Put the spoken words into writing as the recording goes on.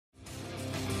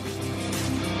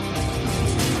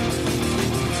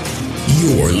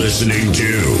You're listening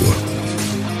to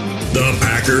the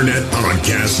Packernet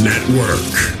Podcast Network.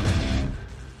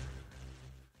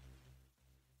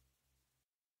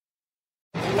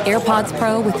 AirPods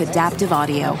Pro with adaptive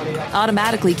audio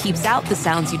automatically keeps out the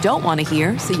sounds you don't want to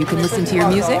hear so you can listen to your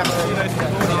music,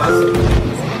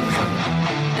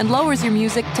 and lowers your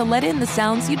music to let in the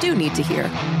sounds you do need to hear.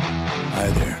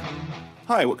 Hi there.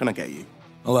 Hi, what can I get you?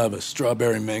 I'll have a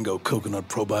strawberry mango coconut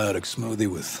probiotic smoothie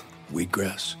with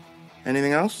wheatgrass.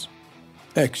 Anything else?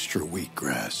 Extra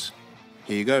wheatgrass.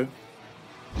 Here you go.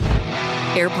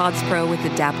 AirPods Pro with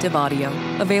adaptive audio.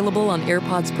 Available on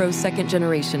AirPods Pro 2nd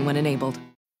generation when enabled.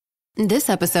 This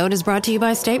episode is brought to you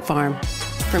by State Farm.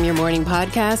 From your morning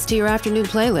podcast to your afternoon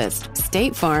playlist,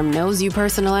 State Farm knows you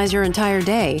personalize your entire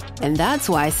day. And that's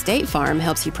why State Farm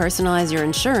helps you personalize your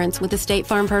insurance with the State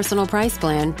Farm Personal Price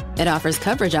Plan. It offers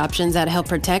coverage options that help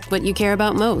protect what you care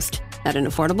about most at an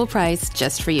affordable price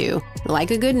just for you.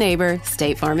 Like a good neighbor,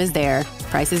 State Farm is there.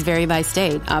 Prices vary by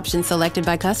state. Options selected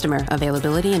by customer.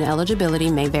 Availability and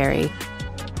eligibility may vary.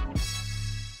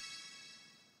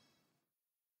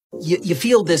 You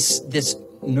feel this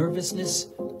nervousness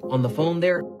on the phone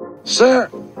there? Sir,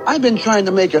 I've been trying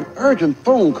to make an urgent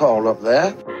phone call up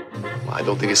there. I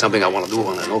don't think it's something I want to do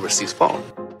on an overseas phone.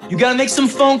 You gotta make some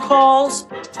phone calls.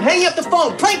 Hang up the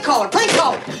phone. Prank caller.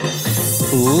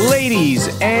 Ladies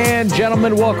and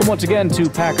gentlemen, welcome once again to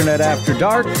Packernet After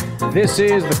Dark. This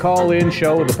is the call-in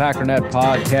show of the Packernet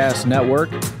Podcast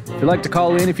Network. If you'd like to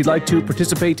call in, if you'd like to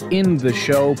participate in the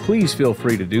show, please feel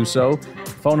free to do so.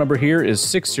 Phone number here is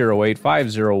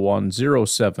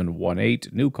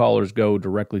 608-501-0718. New callers go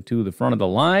directly to the front of the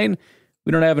line.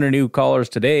 We don't have any new callers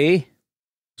today,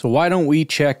 so why don't we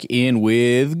check in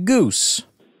with Goose?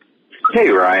 Hey,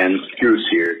 Ryan. Goose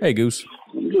here. Hey, Goose.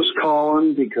 I'm just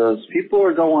calling because people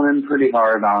are going in pretty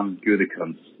hard on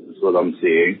Gutekunst, is what I'm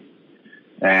seeing.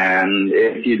 And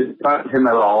if you defend him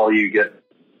at all, you get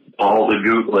all the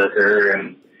goot liquor,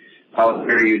 and how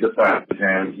dare you defend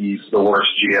him? He's the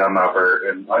worst GM ever.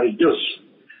 And I just,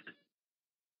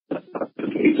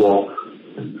 people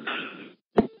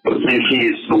who think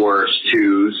he's the worst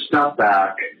to step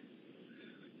back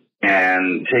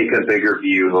and take a bigger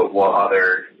view of what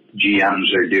other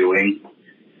GMs are doing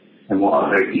and what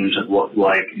other teams have looked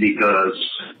like, because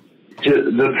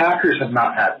the Packers have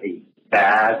not had a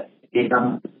bad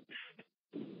GM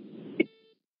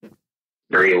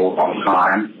very long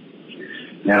time,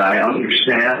 and I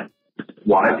understand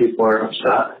why people are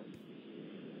upset,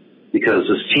 because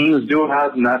this team is doing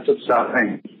that, and that's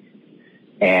upsetting,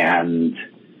 and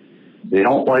they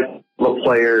don't like the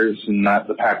players, and that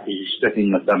the Packers are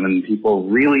sticking with them, and people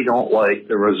really don't like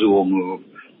the Rasul move.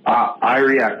 I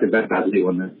reacted badly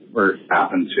when it first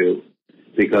happened too,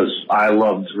 because I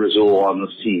loved Rasul on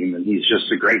this team, and he's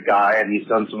just a great guy, and he's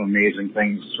done some amazing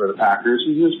things for the Packers,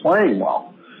 and he's playing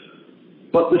well.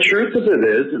 But the truth of it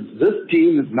is this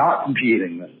team is not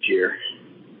competing this year.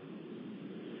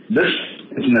 This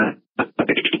is a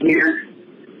clear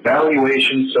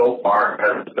valuation so far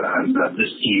has been that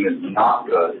this team is not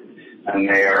good, and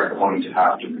they are going to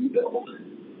have to rebuild.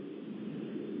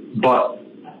 But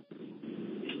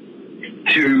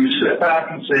to sit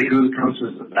back and say Gutekunst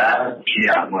is a bad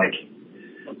GM,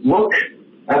 look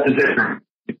at the difference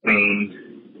between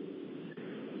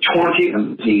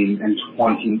 2017 and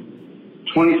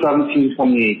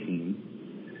 2018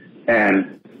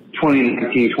 and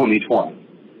 2019-2020.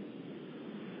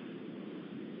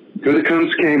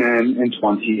 Gutekunst came in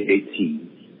 2018.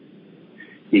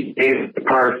 He gave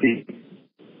McCarthy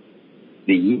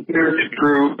the year to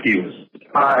prove he was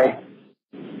high.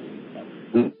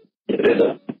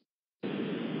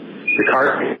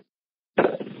 McCarthy.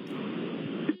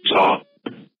 So,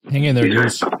 hang in there,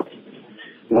 Goose.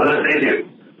 What did they do?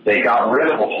 They got rid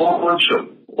of a whole bunch of.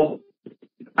 All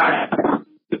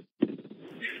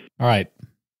right.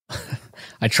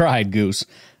 I tried, Goose.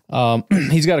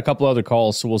 He's got a couple other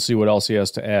calls, so we'll see what else he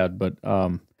has to add. But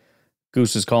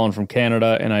Goose is calling from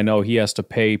Canada, and I know he has to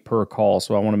pay per call,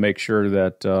 so I want to make sure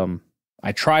that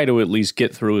I try to at least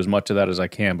get through as much of that as I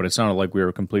can, but it sounded like we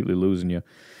were completely losing you.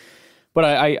 But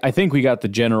I think we got the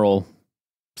general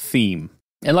theme.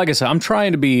 And like I said, I'm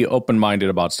trying to be open-minded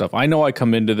about stuff. I know I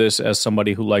come into this as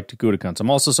somebody who liked Gutekunst. I'm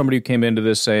also somebody who came into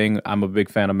this saying I'm a big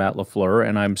fan of Matt LaFleur,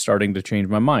 and I'm starting to change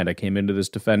my mind. I came into this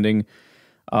defending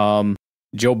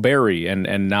Joe Barry,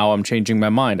 and now I'm changing my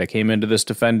mind. I came into this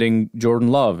defending Jordan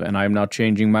Love, and I'm now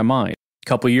changing my mind. A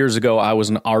couple years ago, I was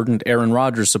an ardent Aaron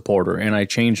Rodgers supporter, and I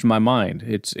changed my mind.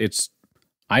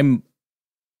 I'm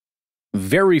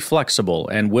very flexible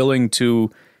and willing to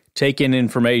take in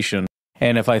information.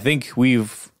 And if I think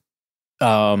we've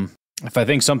If I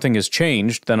think something has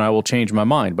changed, then I will change my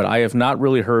mind. But I have not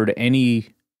really heard any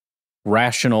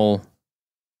rational,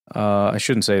 I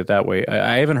shouldn't say it that way.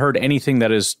 I haven't heard anything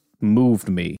that has moved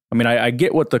me. I mean, I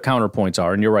get what the counterpoints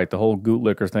are, and you're right. The whole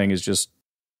Guttlicker thing is just,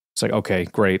 it's like, okay,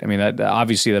 great. I mean, that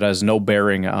obviously that has no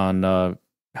bearing on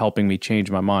helping me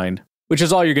change my mind, which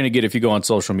is all you're going to get if you go on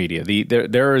social media.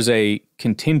 There is a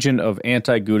contingent of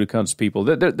anti-Gutekunst people.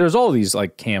 There's all these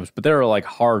like camps, but there are like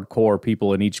hardcore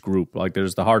people in each group. Like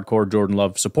there's the hardcore Jordan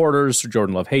Love supporters,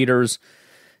 Jordan Love haters,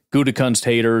 Gutekunst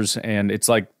haters, and it's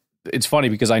like, it's funny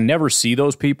because I never see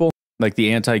those people, like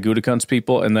the anti-Gutekunst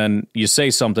people, and then you say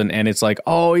something and it's like,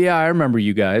 oh yeah, I remember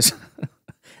you guys.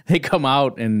 They come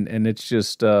out and it's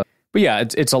just, but yeah,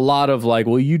 it's a lot of like,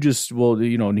 well,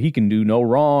 he can do no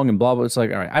wrong and blah, blah. It's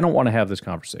like, all right, I don't want to have this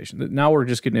conversation. Now we're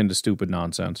just getting into stupid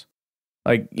nonsense.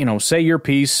 Like, say your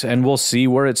piece and we'll see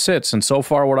where it sits. And so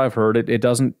far what I've heard, it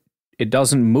doesn't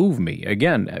move me.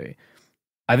 Again,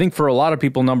 I think for a lot of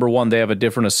people, number one, they have a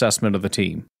different assessment of the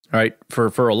team. Right?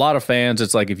 For a lot of fans,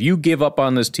 it's like, if you give up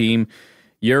on this team,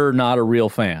 you're not a real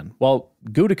fan. Well,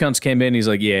 Gutekunst came in, he's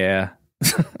like, yeah,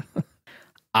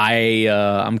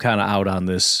 I'm kind of out on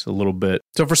this a little bit.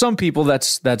 So for some people,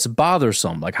 that's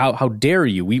bothersome. Like, how dare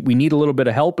you? We need a little bit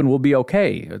of help and we'll be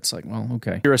okay. It's like, well,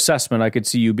 okay. Your assessment, I could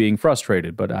see you being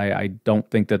frustrated, but I don't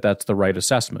think that that's the right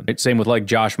assessment. Right? Same with like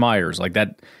Josh Myers. Like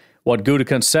that, what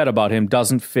Gutekunst said about him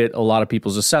doesn't fit a lot of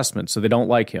people's assessment, so they don't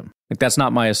like him. Like, that's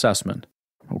not my assessment.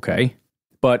 Okay.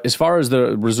 But as far as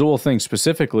the Rasul thing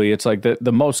specifically, it's like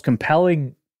the most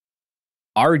compelling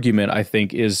argument, I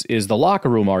think, is the locker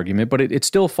room argument, but it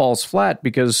still falls flat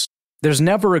because there's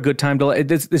never a good time to...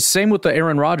 It's the same with the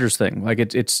Aaron Rodgers thing. Like,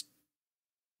 it's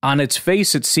on its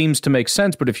face, it seems to make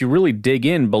sense, but if you really dig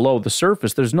in below the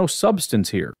surface, there's no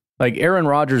substance here. Like, Aaron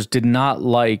Rodgers did not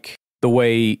like the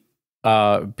way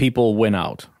people went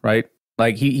out, right?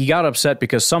 Like, he got upset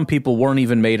because some people weren't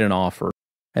even made an offer.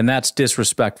 And that's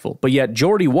disrespectful. But yet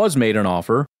Jordy was made an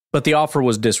offer, but the offer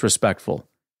was disrespectful.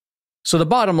 So the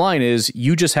bottom line is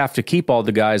you just have to keep all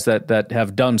the guys that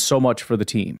have done so much for the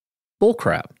team.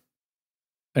 Bullcrap.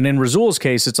 And in Rasul's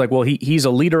case, it's like, well, he's a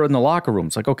leader in the locker room.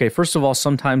 It's like, okay, first of all,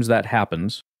 sometimes that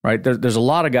happens, right? There's a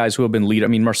lot of guys who have been lead. I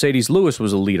mean, Mercedes Lewis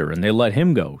was a leader and they let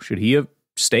him go. Should he have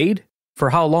stayed? For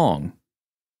how long?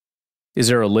 Is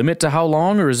there a limit to how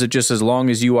long, or is it just as long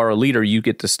as you are a leader, you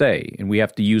get to stay and we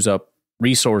have to use up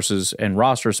resources and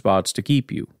roster spots to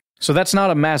keep you? So that's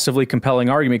not a massively compelling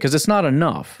argument because it's not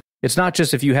enough. It's not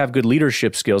just if you have good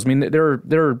leadership skills. I mean, there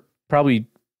are probably,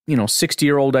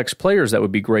 60-year-old ex-players that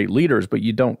would be great leaders, but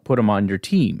you don't put them on your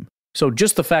team. So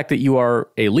just the fact that you are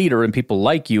a leader and people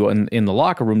like you in the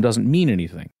locker room doesn't mean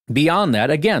anything. Beyond that,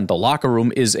 again, the locker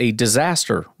room is a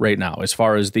disaster right now as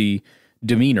far as the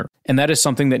demeanor. And that is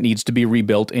something that needs to be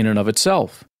rebuilt in and of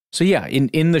itself. So yeah,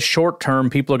 in the short term,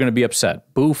 people are going to be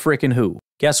upset. Boo frickin' who.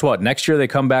 Guess what? Next year they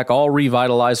come back all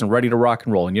revitalized and ready to rock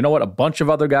and roll. And you know what? A bunch of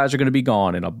other guys are going to be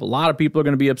gone, and a lot of people are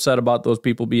going to be upset about those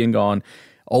people being gone.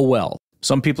 Oh well.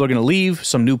 Some people are going to leave.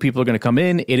 Some new people are going to come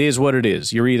in. It is what it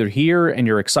is. You're either here and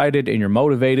you're excited and you're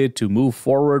motivated to move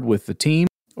forward with the team,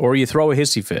 or you throw a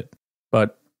hissy fit.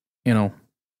 But,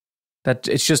 that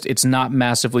it's not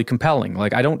massively compelling.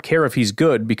 Like, I don't care if he's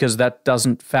good because that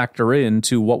doesn't factor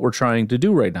into what we're trying to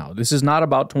do right now. This is not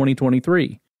about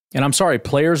 2023. And I'm sorry,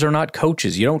 players are not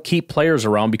coaches. You don't keep players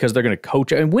around because they're going to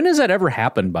coach. And when has that ever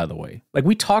happened, by the way? Like,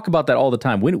 we talk about that all the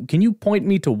time. Can you point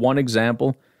me to one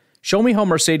example? Show me how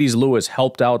Mercedes Lewis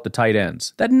helped out the tight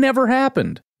ends. That never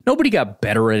happened. Nobody got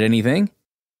better at anything.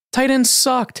 Tight ends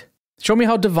sucked. Show me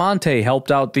how Devontae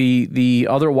helped out the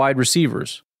other wide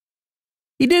receivers.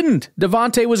 He didn't.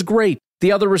 Devontae was great.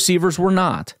 The other receivers were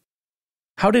not.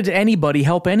 How did anybody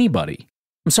help anybody?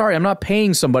 I'm sorry, I'm not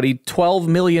paying somebody $12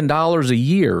 million a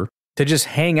year to just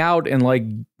hang out and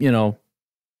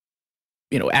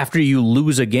after you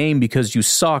lose a game because you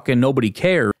suck and nobody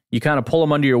cares, you kind of pull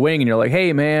them under your wing and you're like,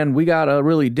 hey man, we got to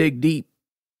really dig deep.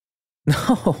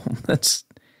 No,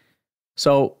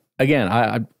 so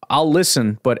again, I'll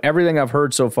listen, but everything I've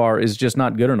heard so far is just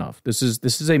not good enough. This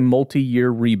is a multi-year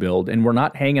rebuild, and we're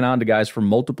not hanging on to guys for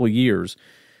multiple years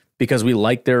because we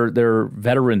like their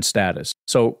veteran status.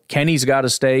 So Kenny's got to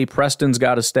stay, Preston's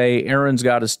got to stay, Aaron's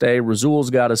got to stay, Rasul's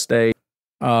got to stay,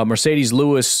 Mercedes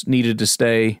Lewis needed to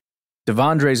stay,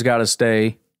 Devondre's got to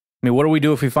stay. I mean, what do we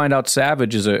do if we find out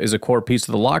Savage is a core piece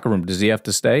of the locker room? Does he have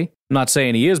to stay? I'm not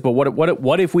saying he is, but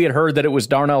what if we had heard that it was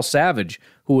Darnell Savage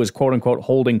who was quote-unquote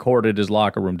holding court at his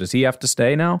locker room? Does he have to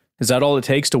stay now? Is that all it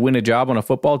takes to win a job on a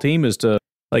football team, is to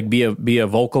be a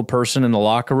vocal person in the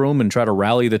locker room and try to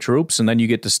rally the troops, and then you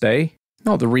get to stay?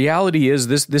 No, the reality is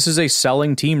this is a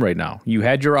selling team right now. You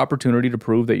had your opportunity to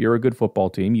prove that you're a good football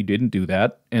team. You didn't do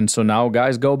that. And so now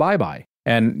guys go bye-bye.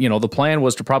 And, the plan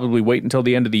was to probably wait until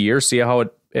the end of the year, see how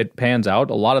it pans out.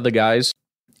 A lot of the guys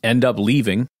end up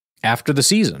leaving after the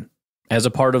season as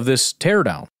a part of this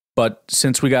teardown. But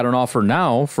since we got an offer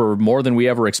now for more than we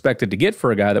ever expected to get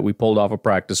for a guy that we pulled off a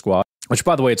practice squad, which,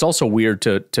 by the way, it's also weird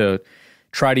to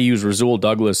try to use Rasul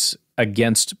Douglas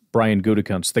against Brian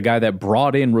Gutekunst, the guy that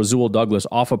brought in Rasul Douglas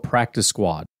off a practice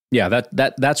squad. Yeah,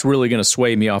 that's really going to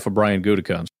sway me off of Brian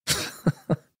Gutekunst.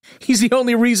 He's the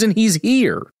only reason he's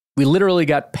here. We literally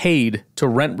got paid to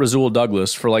rent Rasul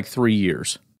Douglas for like 3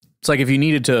 years. It's like if you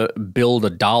needed to build a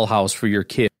dollhouse for your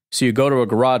kid. So you go to a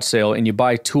garage sale and you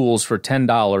buy tools for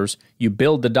 $10, you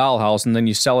build the dollhouse, and then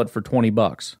you sell it for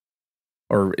 $20.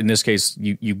 Or in this case,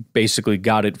 you basically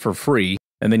got it for free,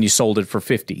 and then you sold it for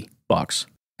 $50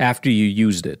 after you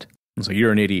used it. It's like,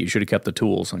 you're an idiot. You should have kept the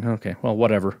tools. Like, okay, well,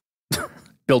 whatever.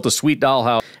 Built a sweet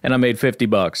dollhouse, and I made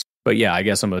 $50. But yeah, I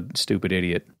guess I'm a stupid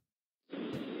idiot.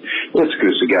 It's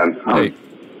Goose again. Hey.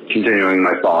 Continuing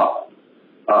my thought.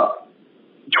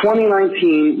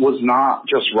 2019 was not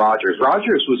just Rodgers.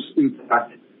 Rodgers was, in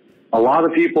fact, a lot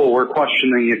of people were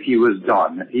questioning if he was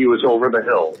done, if he was over the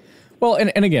hill. Well,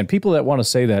 and again, people that want to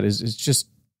say that is just,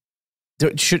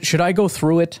 should I go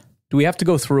through it? Do we have to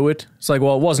go through it? It's like,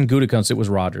 well, it wasn't Gutekunst, it was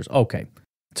Rodgers. Okay.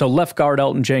 So left guard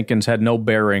Elton Jenkins had no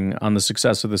bearing on the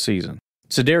success of the season.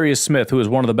 Za'Darius Smith, who is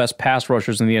one of the best pass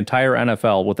rushers in the entire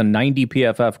NFL with a 90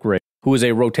 PFF grade, who is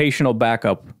a rotational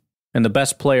backup and the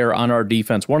best player on our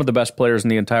defense, one of the best players in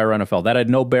the entire NFL. That had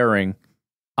no bearing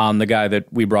on the guy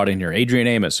that we brought in here. Adrian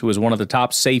Amos, who is one of the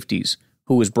top safeties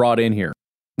who was brought in here.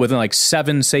 Within like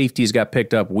 7 safeties got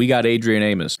picked up, we got Adrian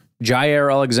Amos.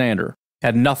 Jair Alexander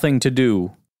had nothing to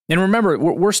do. And remember,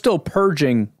 we're still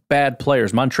purging bad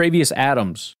players. Montravius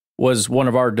Adams was one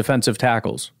of our defensive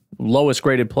tackles, lowest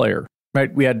graded player.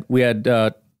 Right? We had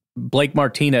Blake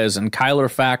Martinez and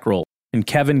Kyler Fackrell and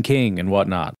Kevin King and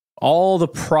whatnot. All the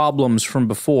problems from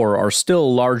before are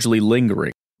still largely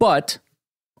lingering. But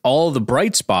all the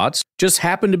bright spots just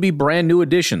happen to be brand new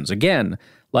additions. Again,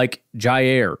 like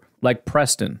Jair, like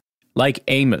Preston, like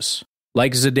Amos,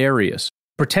 like Za'Darius.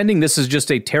 Pretending this is just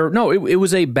a terrible... No, it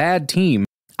was a bad team.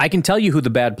 I can tell you who the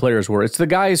bad players were. It's the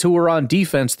guys who were on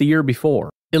defense the year before.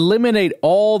 Eliminate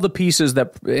all the pieces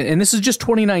that... And this is just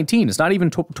 2019. It's not even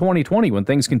 2020 when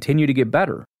things continue to get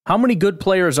better. How many good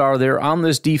players are there on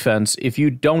this defense if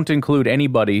you don't include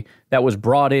anybody that was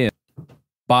brought in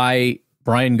by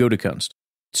Brian Gutekunst?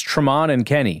 It's Tremont and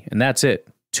Kenny, and that's it.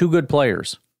 2 good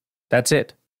players. That's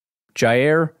it.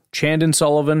 Jair, Chandon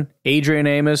Sullivan, Adrian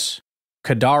Amos,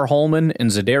 Kadar Holman,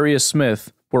 and Za'Darius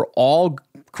Smith were all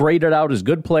graded out as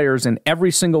good players, and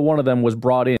every single one of them was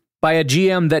brought in by a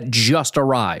GM that just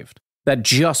arrived, that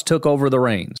just took over the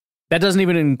reins. That doesn't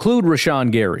even include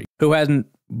Rashawn Gary, who hasn't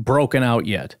broken out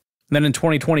yet. And then in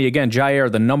 2020, again,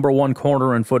 Jair, the number 1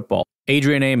 corner in football.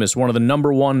 Adrian Amos, one of the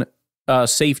number 1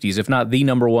 safeties, if not the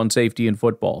number 1 safety in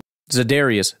football.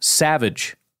 Za'Darius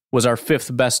Savage was our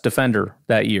 5th best defender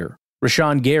that year.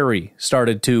 Rashawn Gary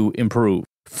started to improve.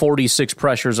 46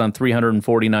 pressures on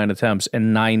 349 attempts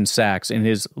and 9 sacks in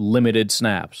his limited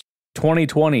snaps.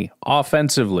 2020,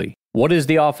 offensively. What is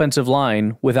the offensive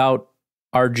line without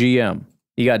our GM?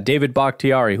 You got David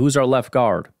Bakhtiari, who's our left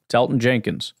guard. It's Elton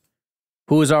Jenkins.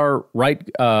 Who is our right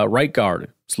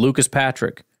guard? It's Lucas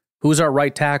Patrick. Who's our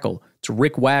right tackle? It's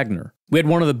Rick Wagner. We had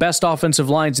one of the best offensive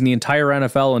lines in the entire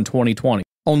NFL in 2020.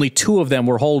 Only 2 of them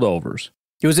were holdovers.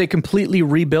 It was a completely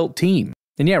rebuilt team.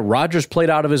 And yeah, Rodgers played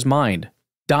out of his mind.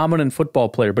 Dominant football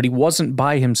player, but he wasn't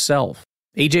by himself.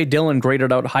 A.J. Dillon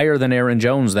graded out higher than Aaron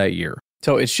Jones that year.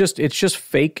 So it's just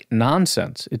fake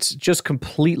nonsense. It's just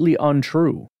completely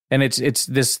untrue. And it's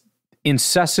this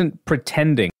incessant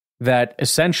pretending that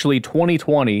essentially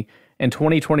 2020 and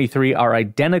 2023 are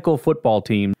identical football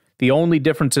teams. The only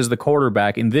difference is the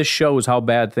quarterback, and this shows how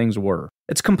bad things were.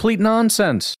 It's complete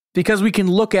nonsense because we can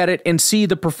look at it and see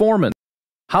the performance.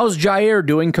 How's Jair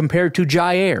doing compared to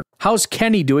Jair? How's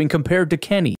Kenny doing compared to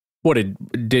Kenny? What,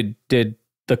 did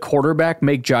the quarterback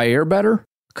make Jair better?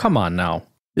 Come on now.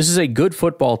 This is a good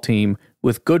football team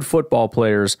with good football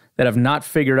players that have not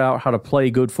figured out how to play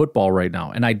good football right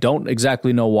now. And I don't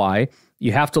exactly know why.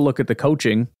 You have to look at the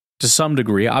coaching to some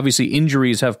degree. Obviously,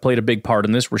 injuries have played a big part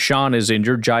in this. Rashawn is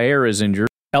injured. Jair is injured.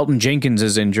 Elton Jenkins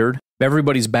is injured.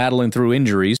 Everybody's battling through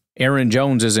injuries. Aaron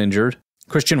Jones is injured.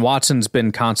 Christian Watson's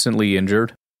been constantly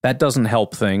injured. That doesn't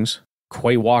help things.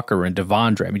 Quay Walker and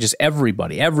Devondre. I mean, just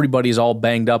everybody. Everybody's all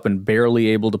banged up and barely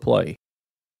able to play.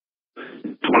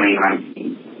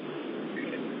 2019.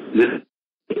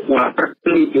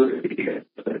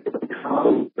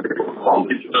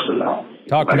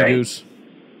 Talk to me, Goose.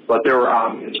 But there were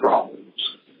obvious problems.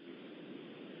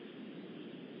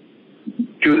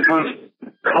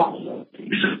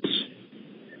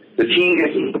 The team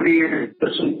gets weird,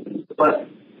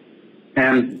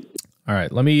 and all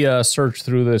right, let me search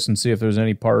through this and see if there's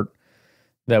any part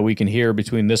that we can hear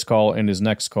between this call and his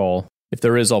next call. If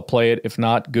there is, I'll play it. If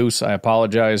not, Goose, I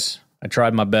apologize. I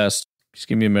tried my best. Just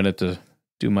give me a minute to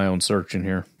do my own search in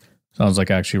here. Sounds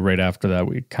like actually right after that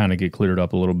we kind of get cleared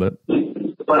up a little bit.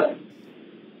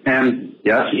 And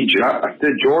yes, he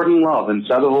drafted Jordan Love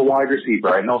instead of a wide receiver.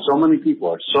 I know so many people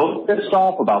are so pissed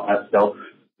off about that still.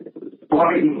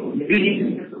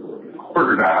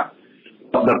 Quarterback.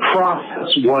 The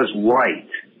process was right.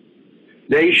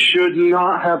 They should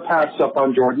not have passed up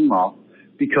on Jordan Love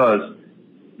because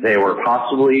they were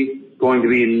possibly going to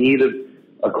be in need of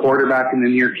a quarterback in the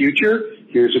near future.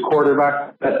 Here's a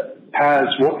quarterback that has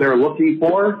what they're looking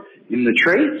for in the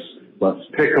traits. Let's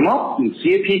pick him up and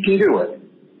see if he can do it.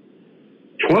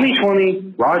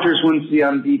 2020, Rodgers wins the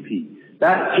MVP.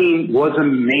 That team was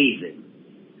amazing.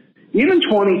 Even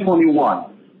 2021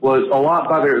 was a lot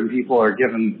better than people are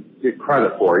giving it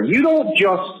credit for. You don't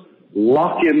just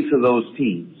luck into those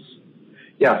teams.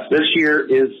 Yes, this year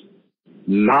is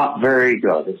not very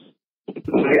good.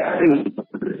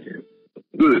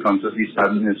 Comes as he said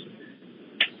in his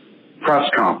press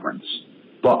conference.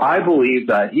 But I believe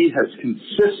that he has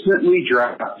consistently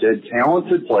drafted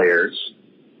talented players.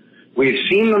 We've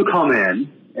seen them come in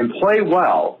and play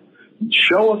well,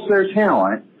 show us their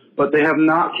talent, but they have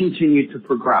not continued to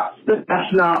progress.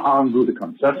 That's not on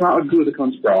Gutekunst. That's not a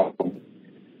Gutekunst problem.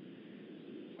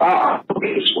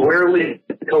 Squarely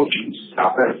the coaching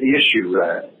staff has the issue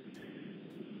there.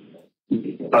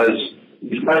 Because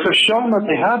these guys have shown that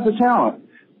they have the talent.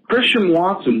 Christian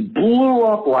Watson blew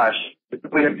up last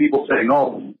year. People saying,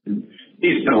 oh,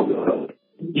 he's no good.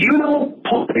 You don't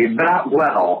play that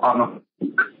well on a...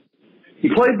 He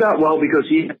played that well because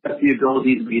he has the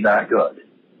ability to be that good.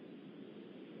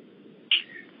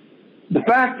 The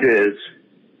fact is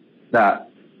that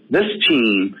this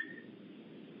team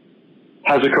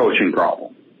has a coaching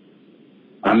problem.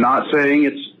 I'm not saying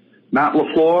it's Matt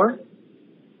LaFleur.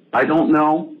 I don't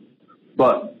know.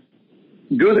 But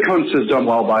Gutekunst has done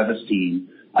well by this team.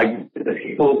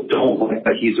 People don't like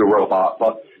that he's a robot,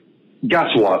 but guess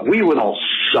what? We would all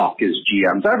suck as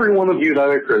GMs. Every one of you that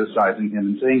are criticizing him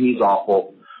and saying he's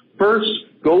awful, first,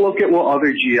 go look at what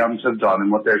other GMs have done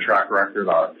and what their track record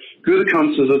are.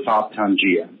 Gutekunst is a top 10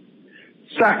 GM.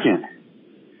 Second,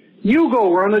 you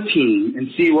go run a team and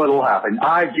see what will happen.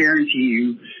 I guarantee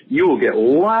you, you will get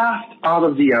laughed out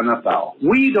of the NFL.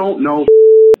 We don't know.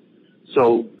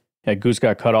 So, yeah, Goose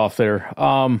got cut off there.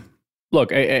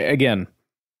 Look, again,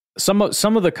 some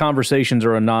of the conversations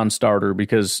are a non-starter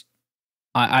because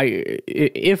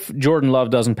if Jordan Love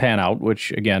doesn't pan out,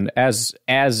 which again, as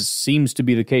seems to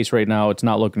be the case right now, it's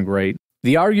not looking great.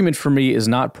 The argument for me is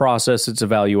not process, it's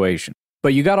evaluation.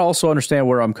 But you got to also understand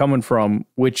where I'm coming from,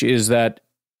 which is that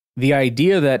the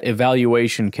idea that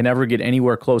evaluation can ever get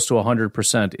anywhere close to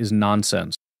 100% is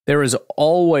nonsense. There is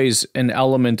always an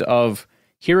element of,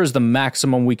 here is the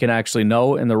maximum we can actually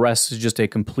know, and the rest is just a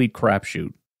complete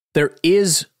crapshoot. There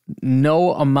is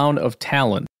no amount of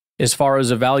talent as far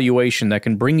as evaluation that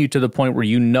can bring you to the point where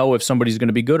you know if somebody's going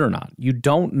to be good or not. You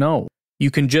don't know.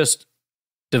 You can just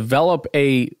develop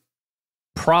a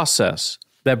process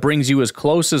that brings you as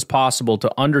close as possible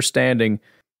to understanding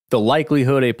the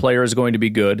likelihood a player is going to be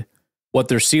good, what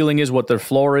their ceiling is, what their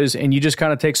floor is, and you just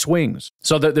kind of take swings.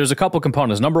 So there's a couple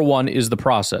components. Number one is the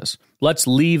process. Let's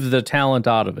leave the talent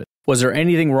out of it. Was there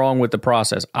anything wrong with the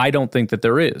process? I don't think that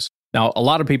there is. Now, a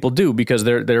lot of people do because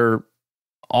they're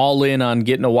all in on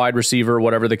getting a wide receiver,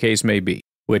 whatever the case may be,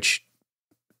 which,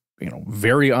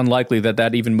 very unlikely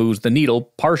that even moves the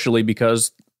needle, partially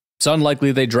because it's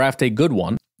unlikely they draft a good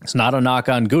one. It's not a knock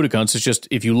on Gutekunst. It's just,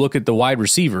 if you look at the wide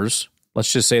receivers,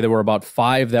 let's just say there were about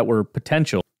 5 that were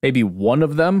potential. Maybe one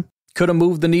of them could have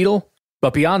moved the needle.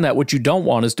 But beyond that, what you don't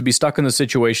want is to be stuck in the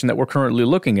situation that we're currently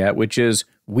looking at, which is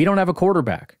we don't have a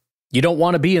quarterback. You don't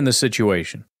want to be in this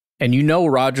situation. And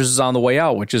Rodgers is on the way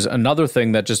out, which is another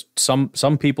thing that just some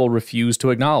people refuse to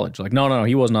acknowledge. Like, no,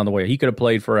 he wasn't on the way out. He could have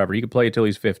played forever. He could play until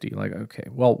he's 50. Like, okay,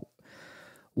 well,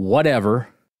 whatever.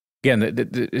 Again,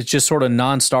 it's just sort of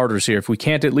non-starters here. If we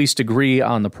can't at least agree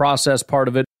on the process part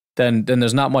of it, then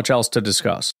there's not much else to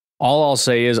discuss. All I'll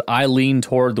say is I lean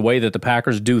toward the way that the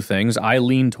Packers do things. I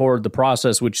lean toward the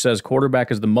process, which says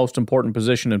quarterback is the most important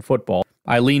position in football.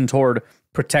 I lean toward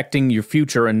protecting your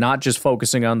future and not just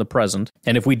focusing on the present.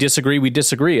 And if we disagree, we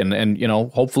disagree. And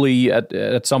hopefully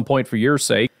at some point, for your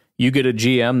sake, You get a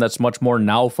GM that's much more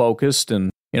now focused and,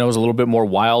 is a little bit more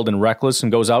wild and reckless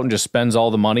and goes out and just spends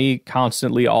all the money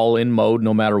constantly all in mode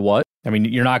no matter what. I mean,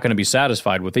 you're not going to be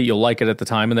satisfied with it. You'll like it at the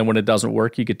time, and then when it doesn't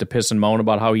work, you get to piss and moan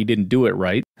about how he didn't do it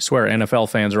right. I swear NFL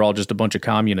fans are all just a bunch of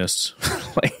communists.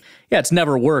 Yeah, it's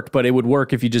never worked, but it would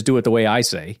work if you just do it the way I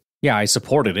say. Yeah, I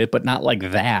supported it, but not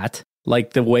like that.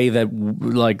 Like the way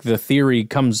that the theory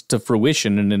comes to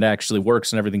fruition and it actually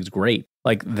works and everything's great.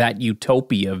 Like that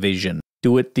utopia vision.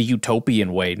 Do it the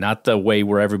utopian way, not the way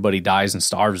where everybody dies and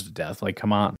starves to death. Like,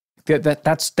 come on.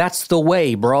 That's the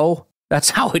way, bro.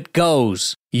 That's how it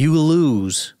goes. You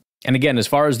lose. And again, as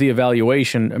far as the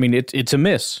evaluation, I mean, it's a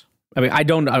miss. I mean, I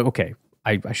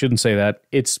shouldn't say that.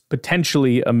 It's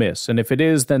potentially a miss. And if it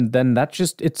is, then that's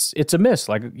just, it's a miss.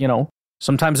 Like,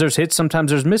 sometimes there's hits,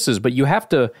 sometimes there's misses, but you have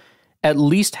to at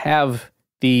least have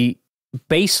the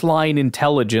baseline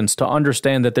intelligence to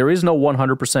understand that there is no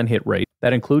 100% hit rate.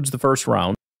 That includes the first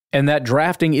round. And that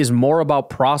drafting is more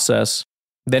about process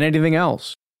than anything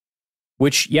else.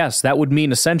 Which, yes, that would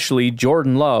mean essentially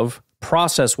Jordan Love,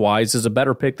 process-wise, is a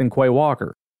better pick than Quay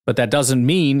Walker. But that doesn't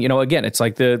mean, again, it's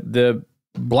like the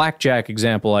blackjack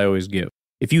example I always give.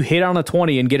 If you hit on a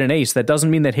 20 and get an ace, that doesn't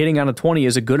mean that hitting on a 20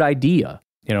 is a good idea.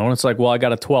 And it's like, well, I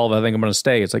got a 12, I think I'm going to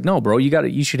stay. It's like, no, bro,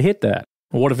 you should hit that.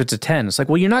 Well, what if it's a 10? It's like,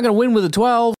 well, you're not going to win with a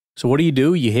 12. So what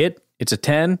do? You hit, it's a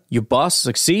 10, you bust. It's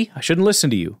like, see, I shouldn't listen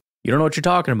to you. You don't know what you're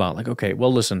talking about. Like, okay,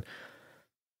 well, listen,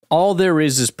 all there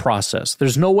is process.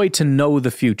 There's no way to know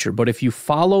the future, but if you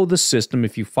follow the system,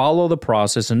 if you follow the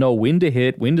process and know when to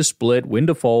hit, when to split, when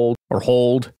to fold or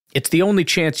hold, it's the only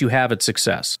chance you have at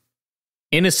success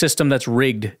in a system that's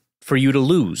rigged for you to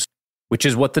lose, which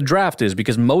is what the draft is,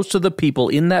 because most of the people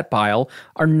in that pile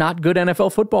are not good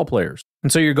NFL football players.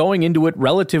 And so you're going into it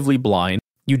relatively blind.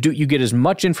 You get as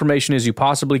much information as you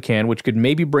possibly can, which could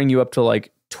maybe bring you up to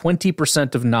like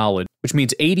 20% of knowledge, which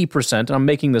means 80%, and I'm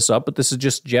making this up, but this is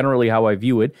just generally how I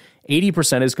view it,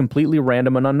 80% is completely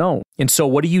random and unknown. And so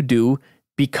what do?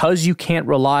 Because you can't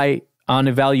rely on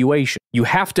evaluation. You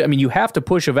have to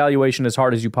push evaluation as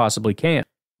hard as you possibly can,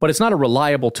 but it's not a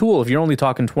reliable tool if you're only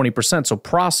talking 20%, so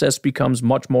process becomes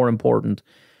much more important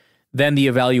than the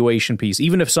evaluation piece,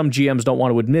 even if some GMs don't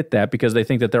want to admit that because they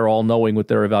think that they're all knowing with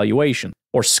their evaluation,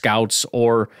 or scouts,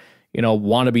 or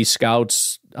wannabe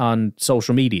scouts on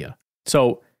social media.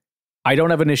 So I don't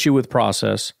have an issue with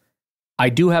process. I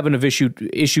do have an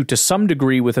issue to some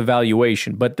degree with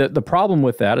evaluation, but the problem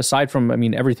with that, aside from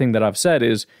everything that I've said,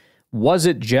 is was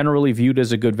it generally viewed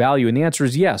as a good value? And the answer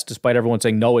is yes, despite everyone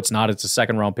saying no, it's not. It's a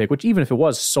second round pick. Which even if it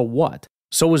was, so what?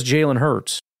 So was Jalen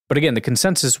Hurts. But again, the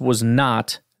consensus was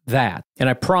not that. And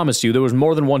I promise you, there was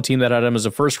more than one team that had him as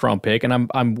a first round pick, and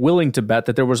I'm willing to bet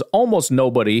that there was almost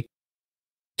nobody,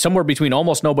 somewhere between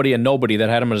almost nobody and nobody, that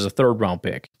had him as a third round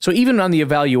pick. So even on the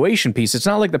evaluation piece, it's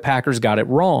not like the Packers got it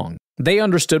wrong. They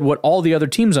understood what all the other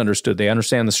teams understood. They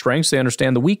understand the strengths, they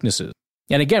understand the weaknesses.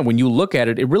 And again, when you look at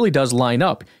it, it really does line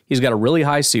up. He's got a really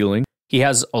high ceiling. He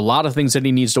has a lot of things that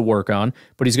he needs to work on,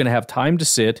 but he's going to have time to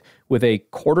sit with a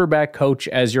quarterback coach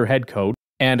as your head coach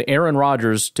and Aaron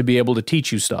Rodgers to be able to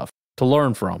teach you stuff, to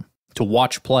learn from, to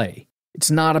watch play. It's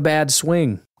not a bad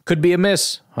swing. Could be a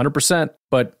miss, 100%,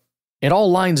 but it all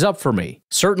lines up for me.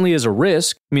 Certainly is a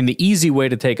risk. The easy way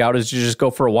to take out is to just go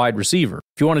for a wide receiver.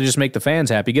 If you want to just make the fans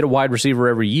happy, get a wide receiver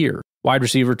every year. Wide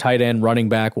receiver, tight end, running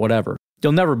back, whatever.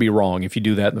 You'll never be wrong if you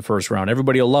do that in the first round.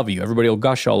 Everybody will love you. Everybody will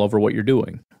gush all over what you're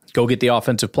doing. Go get the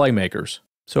offensive playmakers.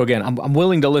 So again, I'm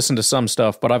willing to listen to some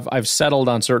stuff, but I've settled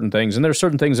on certain things. And there are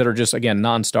certain things that are just, again,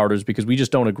 non-starters because we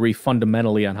just don't agree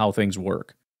fundamentally on how things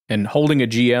work. And holding a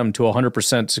GM to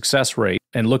 100% success rate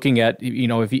and looking at,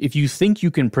 if you think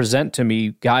you can present to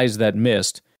me guys that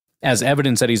missed as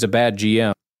evidence that he's a bad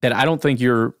GM, then I don't think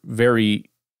you're very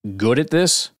good at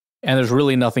this. And there's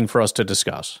really nothing for us to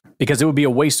discuss because it would be a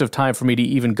waste of time for me to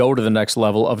even go to the next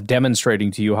level of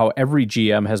demonstrating to you how every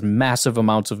GM has massive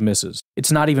amounts of misses.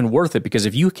 It's not even worth it because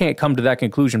if you can't come to that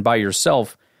conclusion by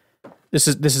yourself, this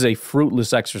is a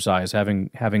fruitless exercise having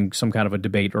some kind of a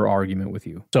debate or argument with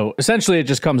you. So essentially it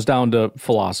just comes down to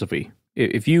philosophy.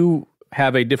 If you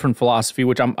have a different philosophy,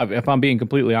 which if I'm being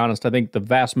completely honest, I think the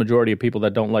vast majority of people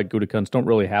that don't like Gutekunst don't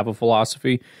really have a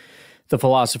philosophy. The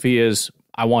philosophy is,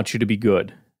 I want you to be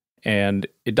good. And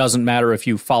it doesn't matter if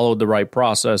you followed the right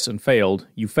process and failed.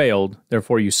 You failed,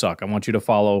 therefore you suck. I want you to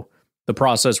follow the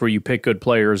process where you pick good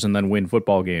players and then win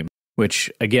football games.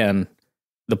 Which, again,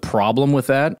 the problem with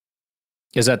that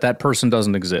is that person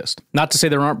doesn't exist. Not to say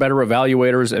there aren't better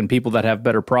evaluators and people that have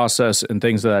better process and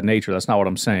things of that nature. That's not what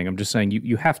I'm saying. I'm just saying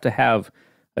you have to have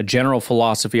a general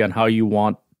philosophy on how you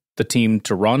want the team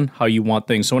to run, how you want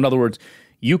things. So in other words,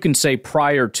 you can say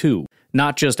prior to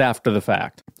not just after the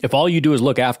fact. If all you do is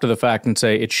look after the fact and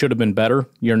say it should have been better,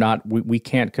 we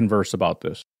can't converse about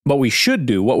this. What we should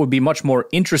do, what would be much more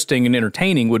interesting and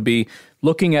entertaining, would be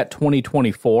looking at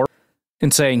 2024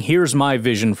 and saying, here's my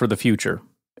vision for the future.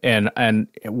 And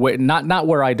not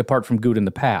where I depart from good in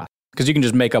the past, because you can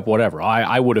just make up whatever.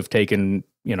 I would have taken,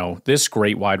 this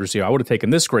great wide receiver. I would have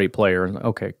taken this great player.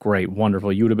 Okay, great,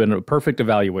 wonderful. You would have been a perfect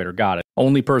evaluator. Got it.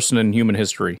 Only person in human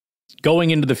history. Going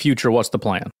into the future, what's the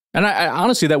plan? And I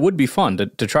honestly, that would be fun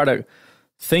to try to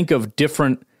think of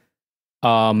different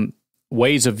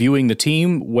ways of viewing the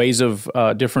team, ways of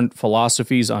different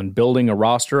philosophies on building a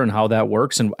roster and how that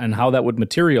works and how that would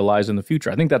materialize in the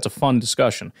future. I think that's a fun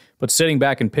discussion. But sitting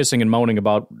back and pissing and moaning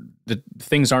about the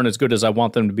things aren't as good as I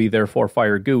want them to be, therefore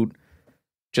fire Goot,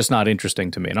 just not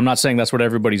interesting to me. And I'm not saying that's what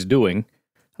everybody's doing,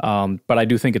 but I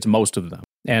do think it's most of them.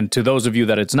 And to those of you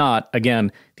that it's not,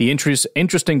 again, the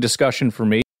interesting discussion for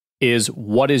me is,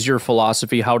 what is your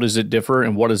philosophy? How does it differ?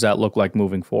 And what does that look like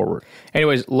moving forward?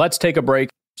 Anyways, let's take a break.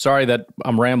 Sorry that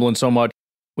I'm rambling so much.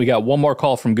 We got one more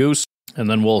call from Goose, and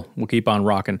then we'll keep on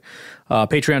rocking.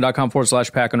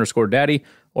 Patreon.com/Pack_Daddy,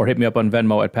 or hit me up on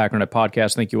Venmo at Packernet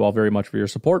Podcast. Thank you all very much for your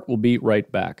support. We'll be right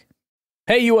back.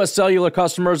 Hey, U.S. Cellular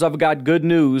customers, I've got good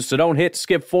news, so don't hit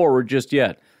skip forward just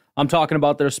yet. I'm talking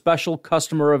about their special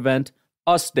customer event,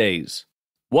 Us Days.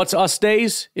 What's Us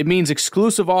Days? It means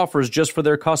exclusive offers just for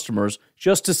their customers,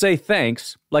 just to say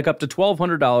thanks, like up to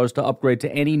 $1,200 to upgrade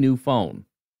to any new phone.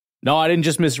 No, I didn't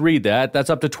just misread that. That's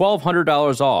up to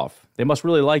 $1,200 off. They must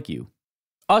really like you.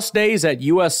 Us Days at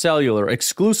U.S. Cellular.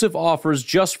 Exclusive offers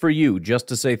just for you, just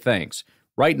to say thanks.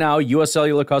 Right now, U.S.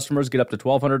 Cellular customers get up to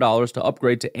 $1,200 to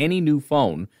upgrade to any new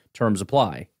phone. Terms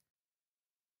apply.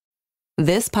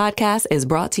 This podcast is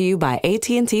brought to you by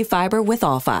AT&T Fiber with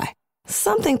All-Fi.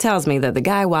 Something tells me that the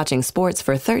guy watching sports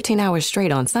for 13 hours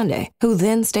straight on Sunday, who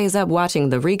then stays up watching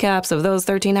the recaps of those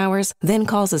 13 hours, then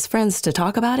calls his friends to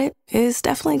talk about it, is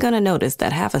definitely going to notice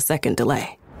that half-a-second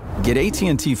delay. Get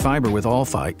AT&T Fiber with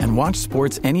All-Fi and watch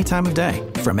sports any time of day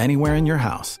from anywhere in your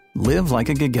house. Live like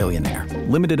a gigillionaire.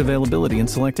 Limited availability in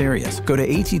select areas. Go to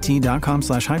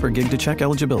att.com/hypergig to check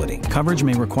eligibility. Coverage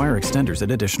may require extenders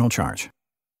at additional charge.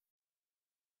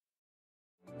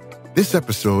 This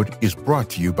episode is brought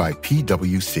to you by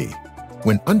PwC.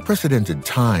 When unprecedented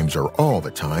times are all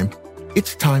the time,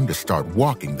 it's time to start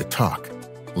walking the talk.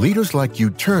 Leaders like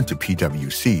you turn to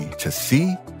PwC to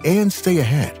see and stay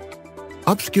ahead.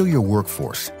 Upskill your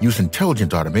workforce, use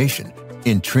intelligent automation,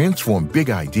 and transform big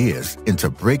ideas into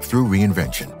breakthrough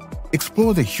reinvention.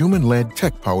 Explore the human-led,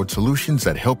 tech-powered solutions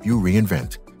that help you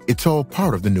reinvent. It's all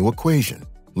part of the new equation.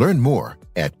 Learn more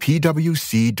at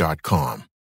pwc.com.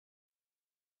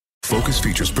 Focus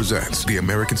Features presents the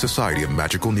American Society of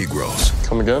Magical Negroes.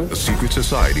 Come again? A secret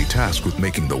society tasked with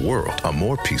making the world a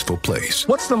more peaceful place.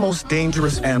 What's the most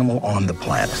dangerous animal on the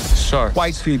planet? Shark.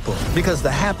 White people. Because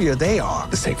the happier they are,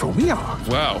 the safer we are.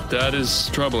 Wow, that is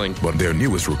troubling. But their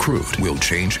newest recruit will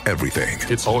change everything.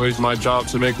 It's always my job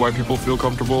to make white people feel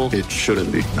comfortable. It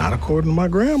shouldn't be. Not according to my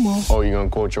grandma. Oh, you gonna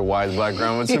quote your wise black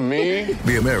grandma to me?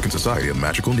 The American Society of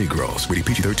Magical Negroes. Rated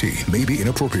PG-13. May be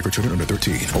inappropriate for children under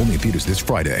 13. Only in theaters this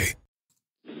Friday.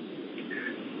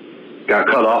 Got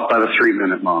cut off by the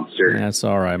 3-minute monster. That's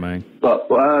all right, man.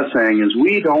 But what I was saying is,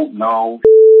 we don't know.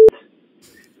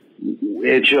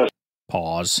 It just...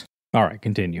 Pause. All right,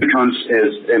 continue. Hunt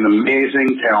is an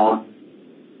amazing talent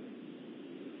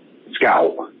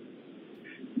scout.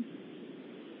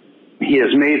 He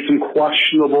has made some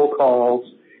questionable calls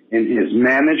in his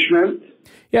management.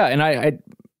 Yeah, and I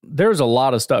there's a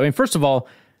lot of stuff. I mean, first of all,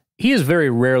 he has very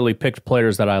rarely picked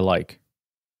players that I like.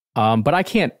 But I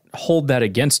can't hold that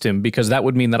against him, because that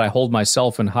would mean that I hold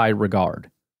myself in high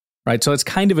regard, right? So it's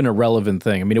kind of an irrelevant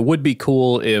thing. I mean, it would be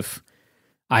cool if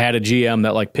I had a GM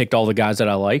that like picked all the guys that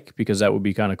I like, because that would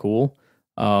be kind of cool.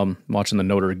 Watching the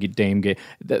Notre Dame game,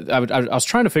 I was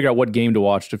trying to figure out what game to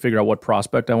watch to figure out what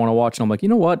prospect I want to watch, and I'm like, you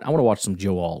know what? I want to watch some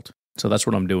Joe Alt. So that's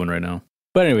what I'm doing right now.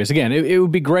 But anyways, again, it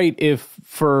would be great if,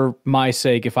 for my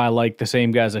sake, if I liked the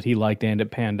same guys that he liked and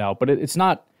it panned out. But it's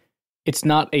not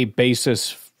a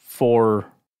basis for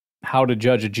how to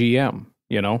judge a GM,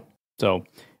 you know? So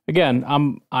again,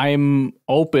 I'm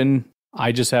open.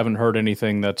 I just haven't heard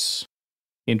anything that's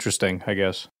interesting, I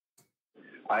guess.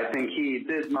 I think he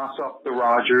did mess up the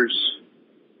Rodgers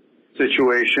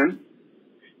situation.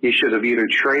 He should have either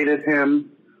traded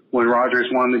him when Rodgers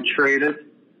wanted traded,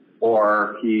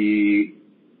 or he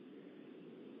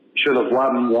should have let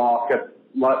him walk,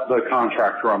 let the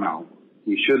contract run out.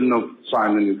 He shouldn't have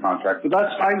signed the new contract. But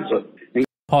that's hindsight.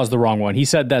 Pause the wrong one. He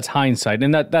said that's hindsight,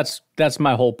 and that's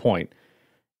my whole point.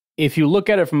 If you look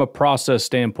at it from a process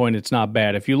standpoint, it's not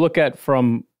bad. If you look at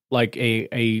from like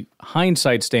a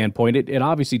hindsight standpoint, it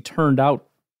obviously turned out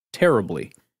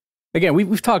terribly. Again,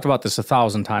 we've talked about this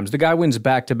 1,000 times. The guy wins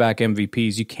back-to-back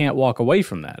MVPs. You can't walk away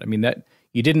from that. I mean, that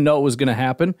you didn't know it was going to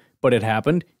happen, but it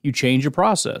happened. You change your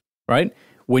process, right?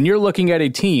 When you're looking at a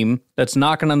team that's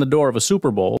knocking on the door of a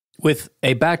Super Bowl with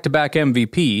a back-to-back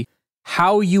MVP,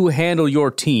 how you handle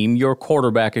your team, your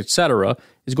quarterback, etc.,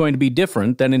 is going to be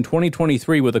different than in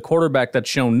 2023 with a quarterback that's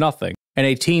shown nothing and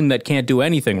a team that can't do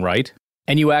anything right,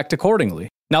 and you act accordingly.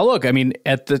 Now, look, I mean,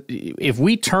 if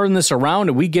we turn this around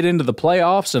and we get into the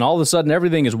playoffs and all of a sudden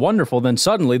everything is wonderful, then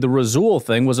suddenly the Rasul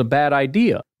thing was a bad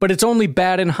idea. But it's only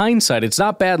bad in hindsight. It's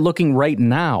not bad looking right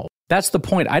now. That's the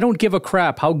point. I don't give a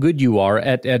crap how good you are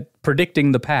at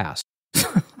predicting the past.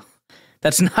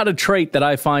 That's not a trait that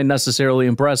I find necessarily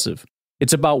impressive.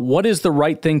 It's about what is the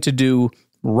right thing to do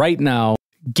right now,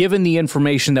 given the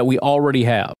information that we already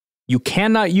have. You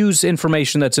cannot use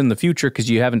information that's in the future because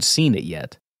you haven't seen it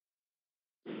yet.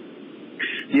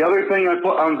 The other thing I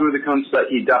put on Gutekunst that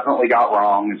he definitely got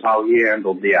wrong is how he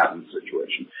handled the Adams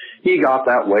situation. He got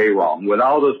that way wrong,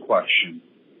 without a question.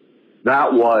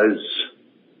 That was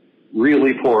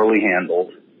really poorly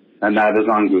handled, and that is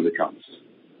on Gutekunst.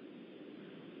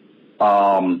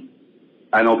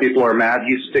 I know people are mad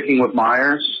he's sticking with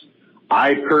Myers.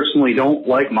 I personally don't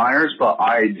like Myers, but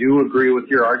I do agree with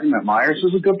your argument. Myers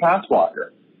is a good pass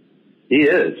blocker. He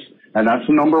is, and that's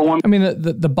the number one. I mean,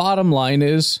 the bottom line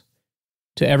is,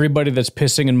 to everybody that's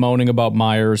pissing and moaning about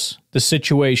Myers, the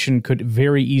situation could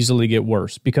very easily get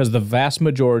worse because the vast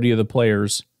majority of the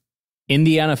players in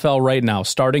the NFL right now,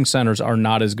 starting centers, are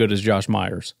not as good as Josh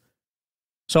Myers.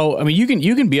 So, I mean,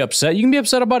 you can be upset. You can be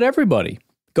upset about everybody.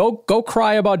 Go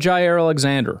cry about Jair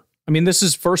Alexander. I mean, this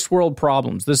is first world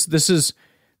problems. This is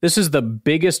the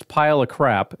biggest pile of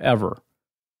crap ever.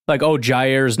 Like, oh,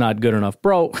 Jair's not good enough.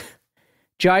 Bro,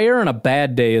 Jair on a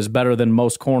bad day is better than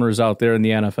most corners out there in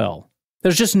the NFL.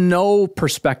 There's just no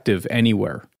perspective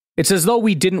anywhere. It's as though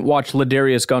we didn't watch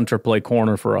Ladarius Gunter play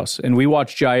corner for us, and we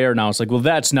watch Jair now. It's like, well,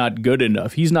 that's not good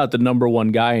enough. He's not the number one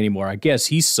guy anymore. I guess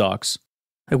he sucks.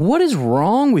 Like, what is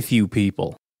wrong with you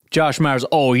people? Josh Myers,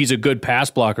 oh, he's a good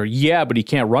pass blocker. Yeah, but he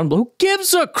can't run. Who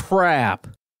gives a crap?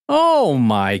 Oh,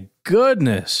 my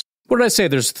goodness. What did I say?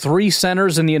 There's 3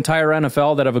 centers in the entire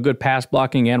NFL that have a good pass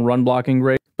blocking and run blocking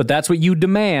rate, but that's what you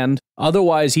demand.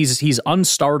 Otherwise, he's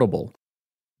unstartable.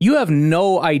 You have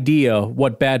no idea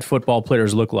what bad football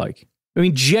players look like. I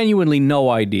mean, genuinely no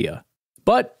idea.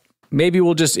 But maybe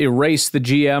we'll just erase the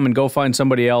GM and go find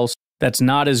somebody else that's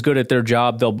not as good at their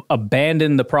job. They'll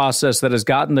abandon the process that has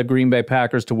gotten the Green Bay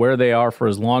Packers to where they are for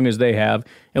as long as they have.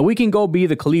 And we can go be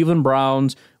the Cleveland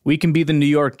Browns. We can be the New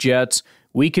York Jets.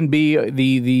 We can be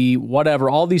the whatever,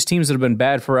 all these teams that have been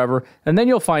bad forever. And then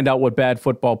you'll find out what bad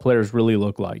football players really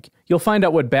look like. You'll find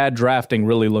out what bad drafting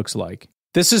really looks like.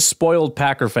 This is spoiled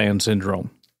Packer fan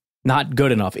syndrome. Not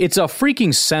good enough. It's a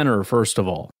freaking center, first of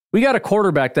all. We got a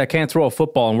quarterback that can't throw a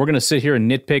football, and we're going to sit here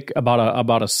and nitpick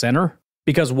about a center?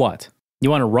 Because what? You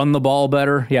want to run the ball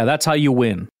better? Yeah, that's how you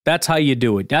win. That's how you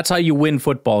do it. That's how you win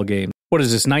football games. What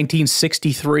is this,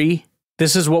 1963?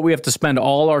 This is what we have to spend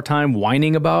all our time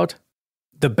whining about?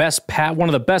 One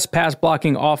of the best pass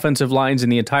blocking offensive lines in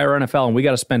the entire NFL, and we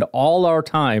got to spend all our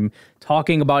time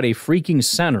talking about a freaking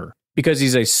center because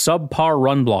he's a subpar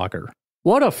run blocker.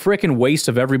 What a freaking waste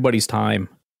of everybody's time.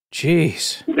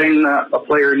 Jeez. Thing that a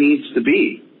player needs to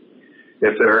be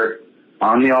if they're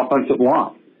on the offensive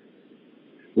line.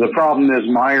 The problem is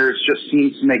Myers just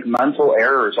seems to make mental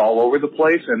errors all over the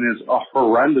place and is a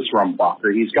horrendous run blocker.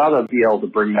 He's got to be able to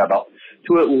bring that up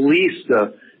to at least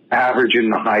the average in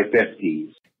the high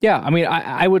 50s. Yeah, I mean,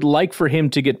 I would like for him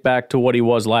to get back to what he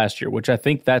was last year, which I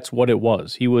think that's what it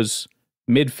was. He was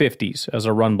mid-50s as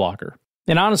a run blocker.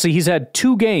 And honestly, he's had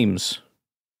 2 games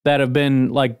that have been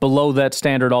like below that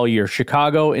standard all year.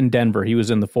 Chicago and Denver, he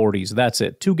was in the 40s. That's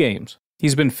it. 2 games.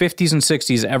 He's been 50s and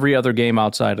 60s every other game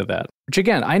outside of that. Which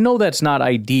again, I know that's not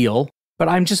ideal, but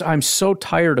I'm so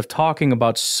tired of talking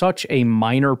about such a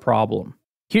minor problem.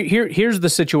 Here's the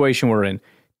situation we're in.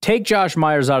 Take Josh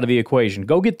Myers out of the equation.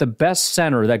 Go get the best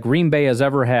center that Green Bay has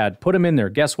ever had. Put him in there.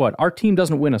 Guess what? Our team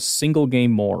doesn't win a single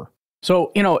game more.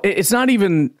 So, it's not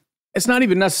even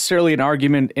necessarily an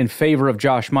argument in favor of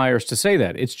Josh Myers to say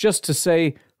that. It's just to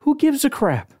say, who gives a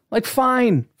crap? Like,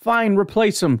 fine,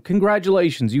 replace him.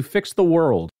 Congratulations, you fixed the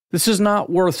world. This is not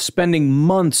worth spending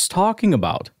months talking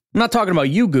about. I'm not talking about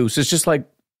you, Goose. It's just like,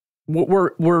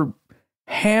 we're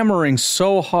hammering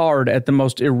so hard at the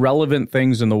most irrelevant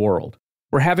things in the world.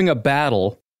 We're having a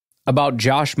battle about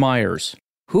Josh Myers.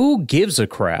 Who gives a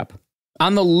crap?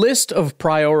 On the list of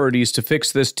priorities to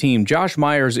fix this team, Josh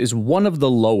Myers is one of the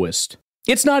lowest.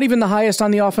 It's not even the highest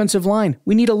on the offensive line.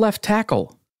 We need a left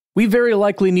tackle. We very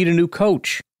likely need a new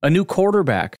coach, a new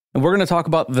quarterback. And we're going to talk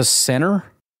about the center?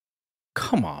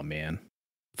 Come on, man.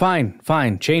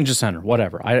 Fine. Change the center,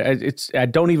 whatever. I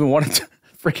don't even want to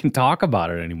freaking talk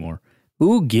about it anymore.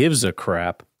 Who gives a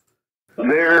crap?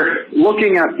 They're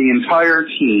looking at the entire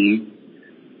team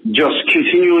just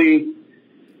continually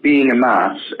being a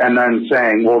mess and then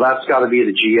saying, well, that's got to be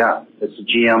the GM. It's the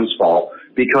GM's fault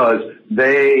because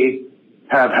they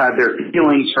have had their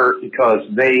feelings hurt because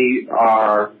they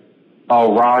are a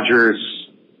Rodgers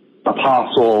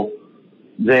apostle.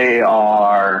 They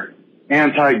are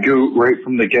anti-Goot right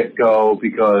from the get-go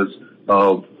because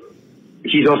of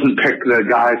he doesn't pick the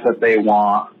guys that they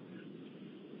want.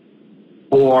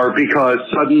 Or because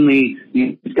suddenly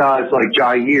these guys like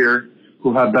Jair,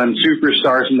 who have been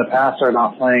superstars in the past, are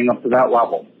not playing up to that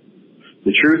level.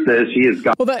 The truth is he has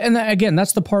got... Well, again,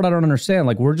 that's the part I don't understand.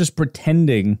 Like, we're just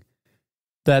pretending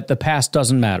that the past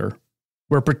doesn't matter.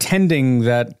 We're pretending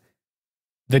that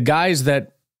the guys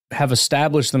that have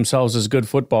established themselves as good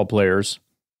football players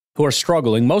who are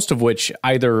struggling, most of which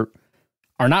either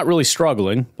are not really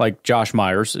struggling, like Josh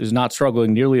Myers is not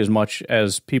struggling nearly as much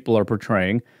as people are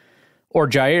portraying, or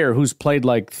Jair, who's played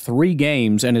like 3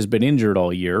 games and has been injured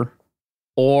all year,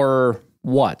 or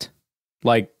what?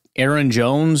 Like Aaron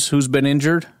Jones, who's been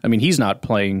injured. I mean, he's not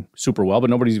playing super well, but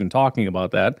nobody's even talking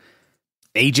about that.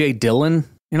 A.J. Dillon,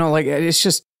 like it's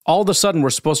just all of a sudden we're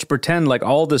supposed to pretend like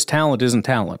all this talent isn't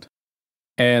talent.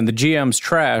 And the GM's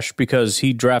trash because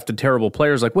he drafted terrible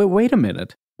players. Like, wait a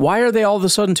minute. Why are they all of a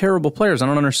sudden terrible players? I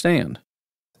don't understand.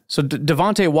 So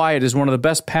Devontae Wyatt is one of the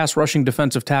best pass rushing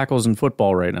defensive tackles in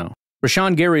football right now.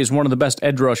 Rashawn Gary is one of the best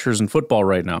edge rushers in football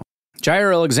right now.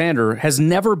 Jair Alexander has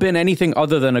never been anything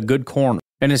other than a good corner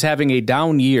and is having a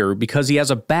down year because he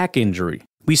has a back injury.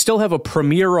 We still have a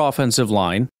premier offensive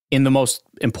line in the most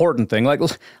important thing. Like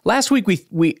last week,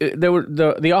 there were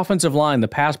the offensive line, the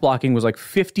pass blocking was like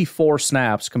 54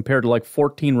 snaps compared to like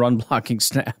 14 run blocking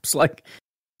snaps. Like,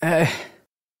 I'm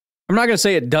not going to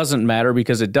say it doesn't matter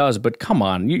because it does, but come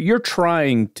on, you're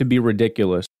trying to be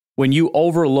ridiculous when you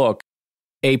overlook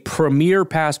a premier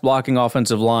pass blocking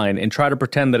offensive line and try to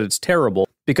pretend that it's terrible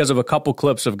because of a couple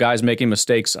clips of guys making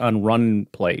mistakes on run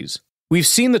plays. We've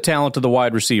seen the talent of the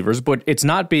wide receivers, but it's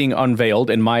not being unveiled,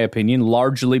 in my opinion,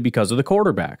 largely because of the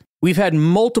quarterback. We've had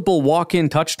multiple walk-in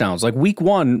touchdowns. Like week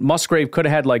 1, Musgrave could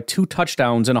have had like 2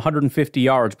 touchdowns and 150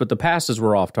 yards, but the passes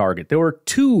were off target. There were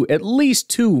at least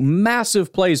two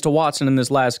massive plays to Watson in this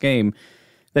last game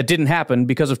that didn't happen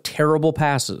because of terrible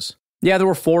passes. Yeah, there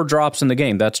were 4 drops in the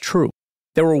game. That's true.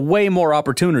 There were way more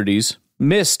opportunities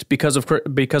missed because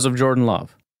of Jordan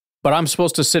Love. But I'm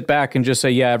supposed to sit back and just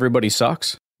say, yeah, everybody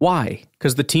sucks? Why?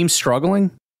 Because the team's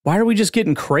struggling? Why are we just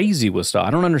getting crazy with stuff? I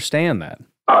don't understand that.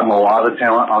 A lot of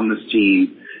talent on this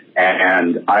team,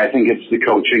 and I think it's the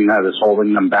coaching that is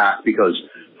holding them back because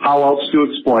how else to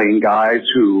explain guys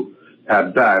who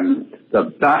have been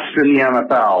the best in the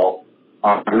NFL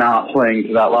are not playing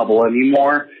to that level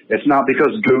anymore? It's not because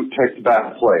Goot picked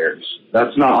bad players.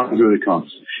 That's not on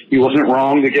Gutekunst. He wasn't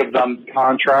wrong to give them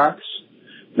contracts.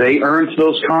 They earned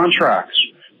those contracts.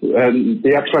 And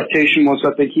the expectation was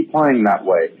that they keep playing that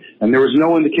way. And there was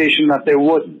no indication that they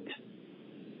wouldn't.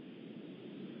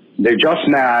 They're just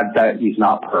mad that he's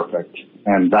not perfect.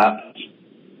 And that's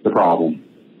the problem.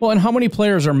 Well, and how many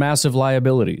players are massive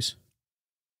liabilities?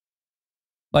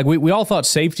 Like, we all thought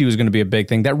safety was going to be a big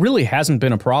thing. That really hasn't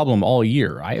been a problem all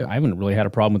year. I haven't really had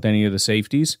a problem with any of the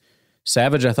safeties.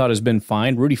 Savage, I thought, has been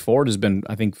fine. Rudy Ford has been,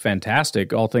 I think,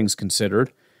 fantastic, all things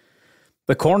considered.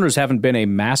 The corners haven't been a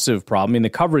massive problem. I mean, the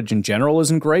coverage in general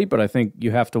isn't great, but I think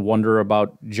you have to wonder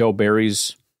about Joe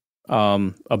Barry's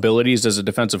abilities as a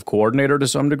defensive coordinator to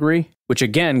some degree, which,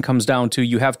 again, comes down to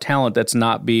you have talent that's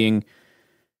not being...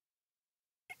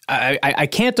 I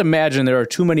can't imagine there are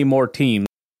too many more teams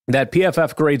that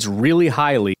PFF grades really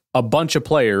highly a bunch of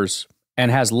players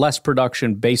and has less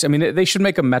production based. I mean, they should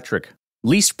make a metric.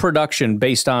 Least production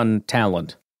based on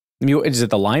talent. I mean, is it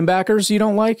the linebackers you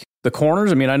don't like? The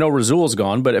corners? I mean, I know Rasul's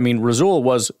gone, but I mean, Rasul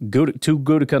was good to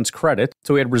Gutekunst's credit.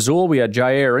 So we had Rasul, we had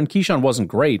Jair, and Keyshawn wasn't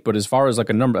great, but as far as like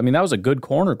a number, I mean, that was a good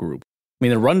corner group. I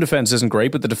mean, the run defense isn't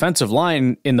great, but the defensive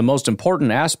line in the most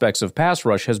important aspects of pass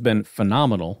rush has been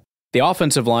phenomenal. The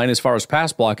offensive line, as far as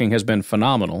pass blocking, has been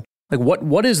phenomenal. Like,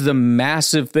 what is the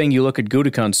massive thing you look at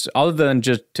Gutekunst, other than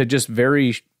just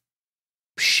very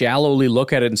shallowly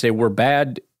look at it and say, we're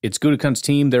bad, it's Gutekunst's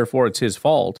team, therefore it's his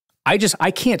fault? I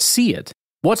can't see it.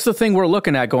 What's the thing we're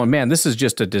looking at going, man, this is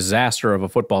just a disaster of a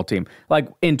football team? Like,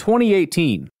 in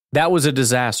 2018, that was a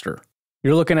disaster.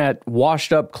 You're looking at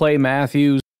washed-up Clay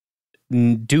Matthews,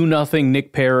 do-nothing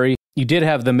Nick Perry, you did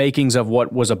have the makings of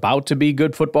what was about to be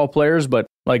good football players, but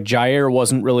like Jair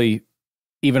wasn't really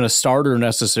even a starter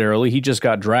necessarily. He just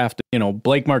got drafted.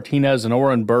 Blake Martinez and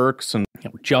Oren Burks and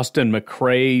Justin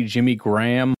McCray, Jimmy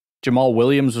Graham, Jamal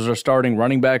Williams was our starting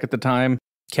running back at the time,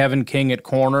 Kevin King at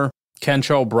corner,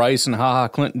 Kencho Bryce and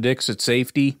HaHa Clinton-Dix at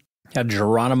safety, had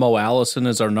Geronimo Allison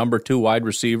as our number 2 wide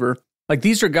receiver. Like,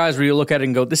 these are guys where you look at it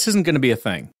and go, this isn't going to be a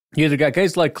thing. You either got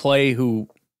guys like Clay who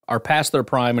are past their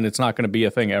prime and it's not going to be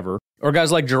a thing ever, or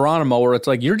guys like Geronimo where it's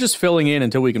like, you're just filling in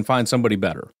until we can find somebody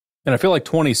better. And I feel like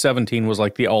 2017 was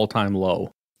like the all-time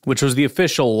low, which was the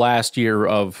official last year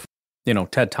of,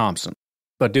 Ted Thompson.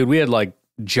 But dude, we had like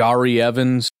Jari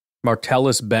Evans,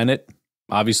 Martellus Bennett,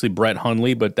 obviously Brett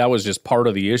Hundley, but that was just part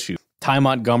of the issue. Ty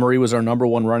Montgomery was our number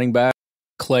 1 running back.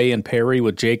 Clay and Perry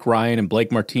with Jake Ryan and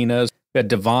Blake Martinez. We had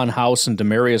Devon House and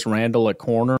Demarius Randall at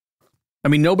corner. I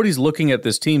mean, nobody's looking at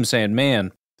this team saying,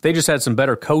 man, if they just had some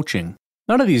better coaching.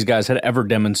 None of these guys had ever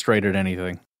demonstrated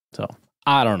anything. So,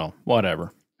 I don't know.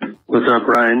 Whatever. What's up,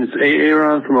 Ryan? It's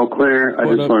Aaron from Eau Claire.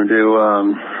 I just wanted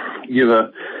to give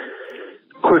a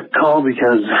quick call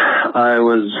because I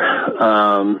was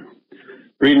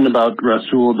reading about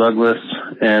Rasul Douglas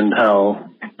and how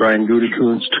Brian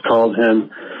Gutekunst called him.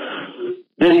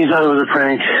 And he thought it was a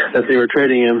prank that they were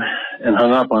trading him and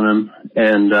hung up on him.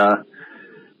 And I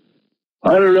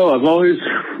don't know. I've always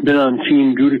been on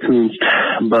Team Gutekunst,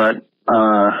 but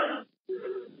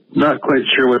not quite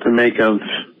sure what to make of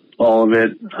all of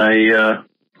it. I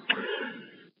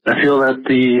feel that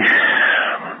the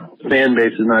fan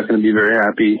base is not going to be very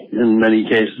happy in many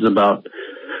cases about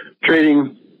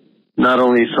trading not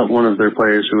only one of their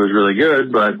players who was really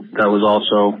good, but that was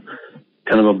also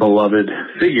kind of a beloved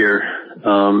figure.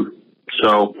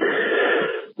 So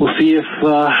we'll see if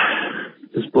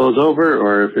this blows over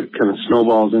or if it kind of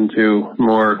snowballs into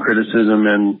more criticism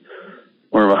and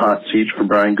more of a hot seat for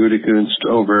Brian Gutekunst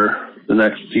over the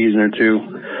next season or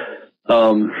two.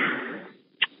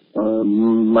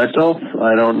 Myself,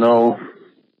 I don't know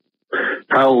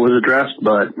how it was addressed,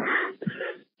 but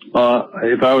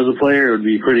if I was a player, it would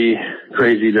be pretty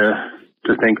crazy to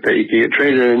think that you could get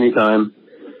traded at any time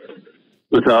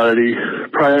without any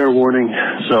prior warning.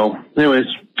 So anyways,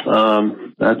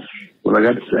 that's what I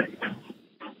got to say.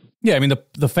 Yeah, I mean,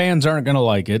 the fans aren't going to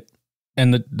like it,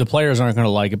 and the players aren't going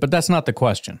to like it, but that's not the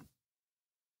question.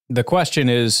 The question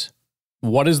is,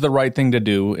 what is the right thing to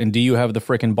do, and do you have the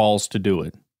frickin' balls to do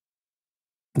it?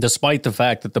 Despite the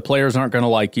fact that the players aren't going to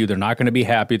like you, they're not going to be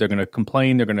happy, they're going to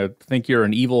complain, they're going to think you're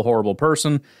an evil, horrible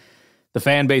person. The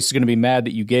fan base is going to be mad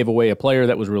that you gave away a player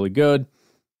that was really good.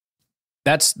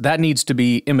 That needs to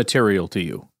be immaterial to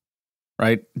you,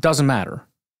 right? It doesn't matter.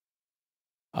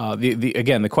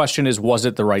 Again, the question is, was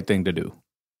it the right thing to do?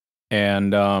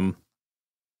 And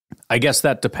I guess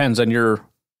that depends on your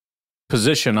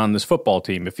position on this football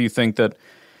team. If you think that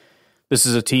this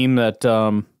is a team that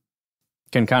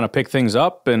can kind of pick things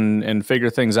up and figure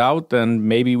things out, then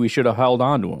maybe we should have held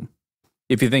on to them.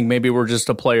 If you think maybe we're just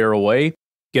a player away,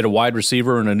 get a wide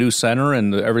receiver and a new center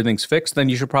and everything's fixed, then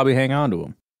you should probably hang on to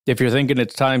them. If you're thinking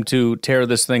it's time to tear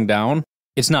this thing down,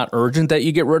 it's not urgent that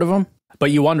you get rid of him,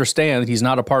 but you understand that he's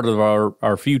not a part of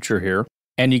our future here,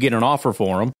 and you get an offer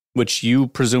for him, which you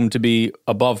presume to be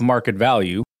above market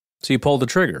value, so you pull the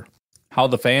trigger. How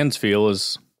the fans feel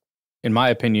is, in my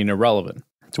opinion, irrelevant.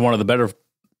 It's one of the better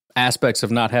aspects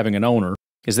of not having an owner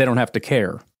is they don't have to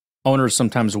care. Owners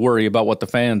sometimes worry about what the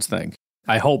fans think.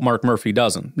 I hope Mark Murphy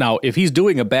doesn't. Now, if he's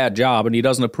doing a bad job and he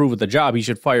doesn't approve of the job, he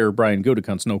should fire Brian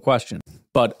Gutekunst, no question.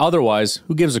 But otherwise,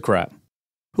 who gives a crap?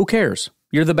 Who cares?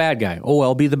 You're the bad guy. Oh,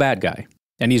 I'll be the bad guy.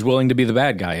 And he's willing to be the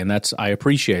bad guy, and I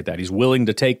appreciate that. He's willing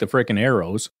to take the frickin'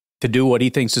 arrows to do what he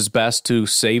thinks is best to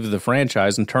save the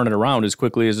franchise and turn it around as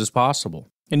quickly as is possible.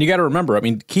 And you got to remember, I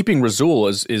mean, keeping Rasul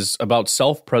is about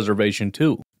self-preservation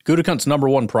too. Gutekunst's number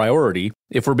one priority,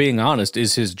 if we're being honest,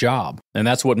 is his job. And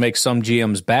that's what makes some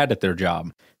GMs bad at their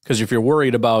job. Because if you're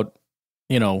worried about,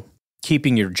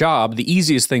 keeping your job, the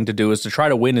easiest thing to do is to try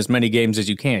to win as many games as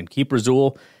you can. Keep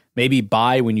Rasul, maybe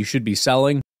buy when you should be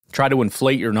selling. Try to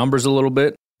inflate your numbers a little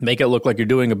bit. Make it look like you're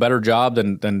doing a better job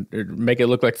than make it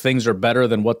look like things are better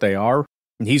than what they are.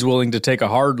 And he's willing to take a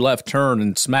hard left turn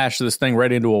and smash this thing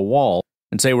right into a wall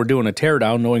and say we're doing a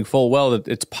teardown, knowing full well that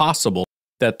it's possible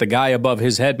that the guy above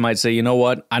his head might say, you know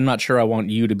what, I'm not sure I want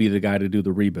you to be the guy to do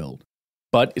the rebuild.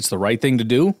 But it's the right thing to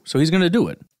do, so he's going to do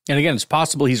it. And again, it's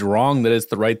possible he's wrong that it's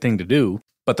the right thing to do,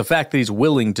 but the fact that he's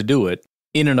willing to do it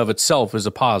in and of itself is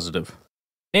a positive.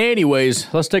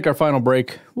 Anyways, let's take our final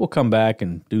break. We'll come back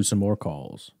and do some more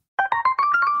calls.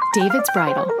 David's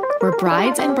Bridal, where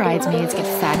brides and bridesmaids get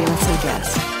fabulously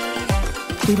dressed.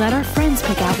 We let our friends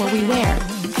pick out what we wear.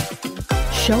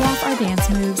 show off our dance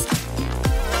moves,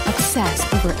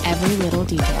 obsess over every little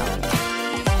detail,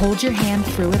 hold your hand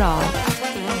through it all,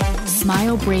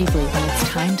 smile bravely when it's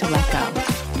time to let go,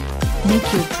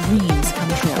 make your dreams come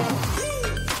true.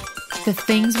 The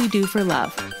things we do for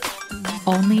love,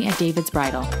 only at David's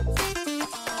Bridal.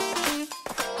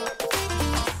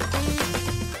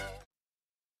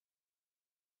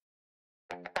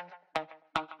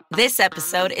 This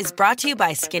episode is brought to you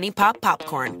by Skinny Pop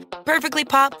Popcorn. Perfectly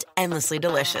popped, endlessly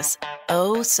delicious.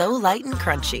 Oh, so light and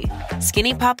crunchy.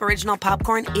 Skinny Pop Original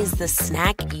Popcorn is the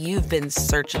snack you've been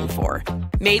searching for.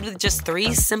 Made with just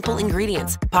 3 simple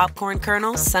ingredients: popcorn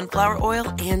kernels, sunflower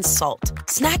oil, and salt.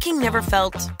 Snacking never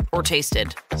felt or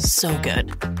tasted so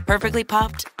good. Perfectly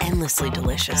popped, endlessly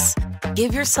delicious.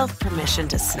 Give yourself permission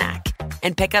to snack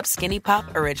and pick up Skinny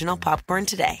Pop Original Popcorn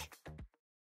today.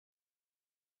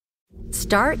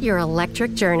 Start your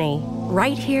electric journey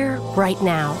right here, right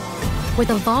now.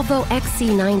 With a Volvo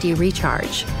XC90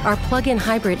 Recharge, our plug-in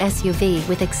hybrid SUV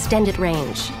with extended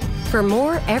range. For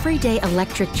more everyday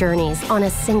electric journeys on a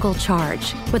single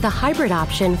charge, with a hybrid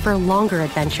option for longer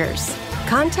adventures.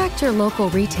 Contact your local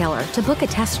retailer to book a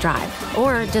test drive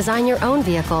or design your own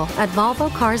vehicle at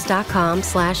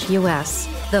volvocars.com/US.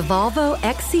 The Volvo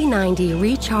XC90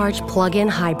 Recharge plug-in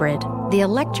hybrid, the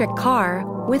electric car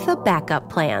with a backup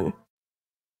plan.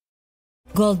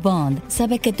 Gold Bond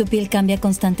sabe que tu piel cambia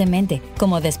constantemente,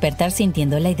 como despertar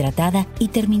sintiéndola hidratada y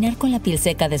terminar con la piel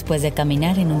seca después de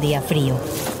caminar en un día frío.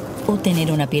 O tener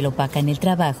una piel opaca en el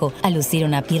trabajo al lucir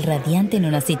una piel radiante en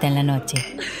una cita en la noche.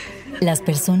 Las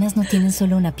personas no tienen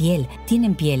solo una piel,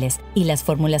 tienen pieles, y las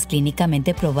fórmulas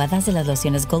clínicamente probadas de las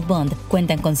lociones Gold Bond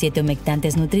cuentan con 7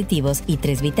 humectantes nutritivos y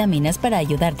 3 vitaminas para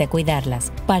ayudarte a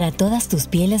cuidarlas. Para todas tus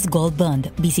pieles Gold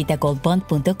Bond, visita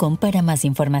goldbond.com para más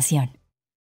información.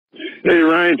 Hey,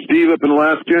 Ryan, Steve up in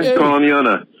Alaska, calling you on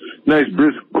a nice,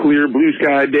 brisk, clear, blue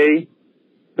sky day.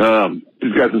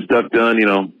 Just got some stuff done,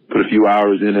 put a few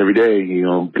hours in every day, get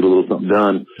a little something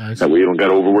done. Nice. That way you don't got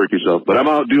to overwork yourself. But I'm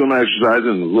out doing my exercise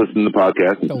and listening to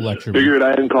podcasts. Figured I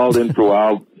hadn't called in for a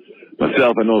while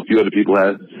myself. I know a few other people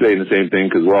saying the same thing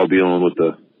because we're all dealing with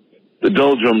the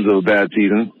doldrums of a bad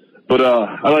season. But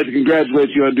I'd like to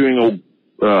congratulate you on doing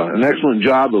an excellent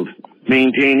job of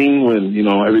maintaining when,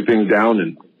 everything's down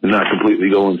and not completely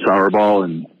going sourball.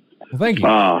 And thank you.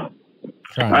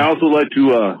 I also like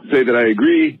to say that I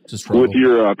agree with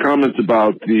your comments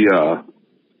about the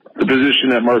position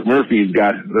that Mark Murphy's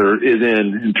got or is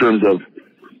in terms of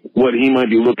what he might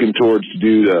be looking towards to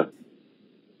do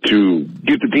to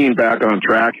get the team back on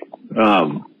track.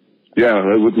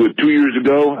 With 2 years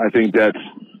ago, I think that's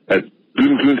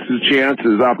Gutenkunst's chance,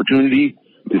 his opportunity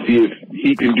to see if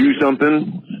he can do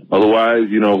something. Otherwise,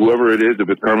 whoever it is, if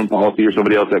it's Carmen Policy or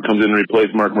somebody else that comes in and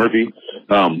replace Mark Murphy,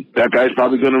 that guy's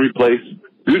probably going to replace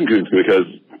Gutenkunst because,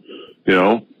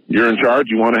 you're in charge.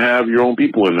 You want to have your own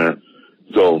people in there.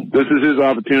 So this is his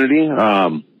opportunity. I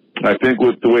think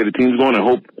with the way the team's going, I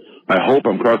hope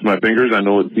I'm crossing my fingers. I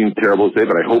know it seems terrible to say,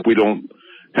 but I hope we don't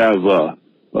have a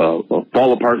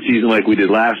fall apart season like we did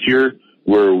last year,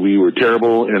 where we were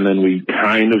terrible and then we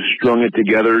kind of strung it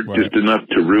together just enough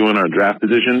to ruin our draft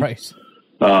position. Right.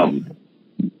 I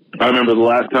remember the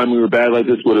last time we were bad like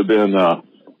this would have been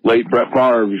late Brett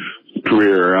Favre's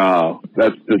career.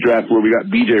 That's the draft where we got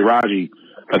B.J. Raji,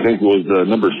 I think was the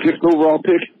number 6 overall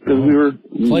pick because we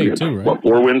had,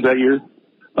 4 wins that year.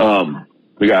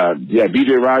 We got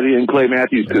B.J. Raji and Clay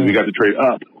Matthews because we got to trade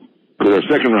up because our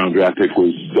second round draft pick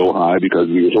was so high because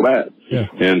we were so bad. Yeah.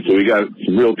 And so we got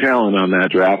some real talent on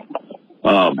that draft.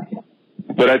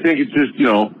 But I think it's just,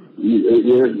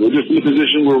 we're just in a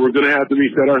position where we're going to have to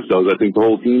reset ourselves. I think the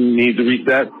whole team needs to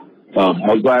reset.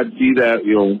 I was glad to see that,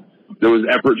 there was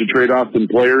effort to trade off some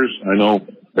players. I know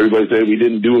everybody said we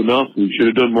didn't do enough. We should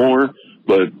have done more.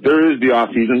 But there is the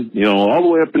off season, all the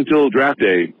way up until draft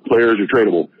day, players are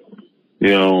tradable.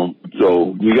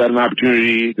 So we got an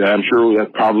opportunity that I'm sure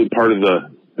that's probably part of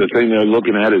the thing they're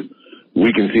looking at is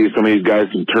we can see if some of these guys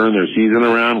can turn their season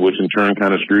around, which in turn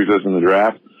kind of screws us in the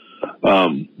draft.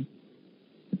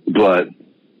 But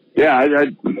yeah, I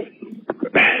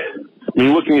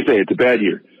mean, what can you say? It's a bad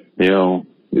year.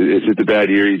 It's just a bad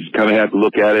year. You just kind of have to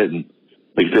look at it and,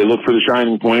 like you say, look for the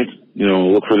shining points.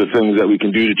 Look for the things that we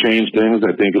can do to change things.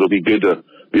 I think it'll be good to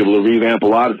be able to revamp a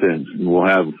lot of things. And we'll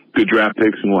have good draft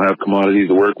picks and we'll have commodities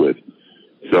to work with.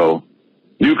 So,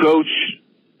 new coach,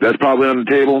 that's probably on the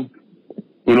table.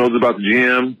 Who knows about the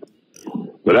GM?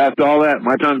 But after all that,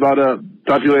 my time's about up.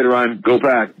 Talk to you later, Ryan. Go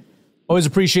Pack. Always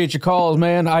appreciate your calls,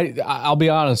 man. I'll be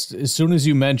honest. As soon as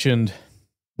you mentioned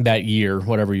that year,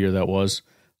 whatever year that was,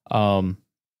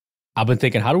 I've been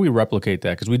thinking, how do we replicate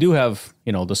that? Because we do have,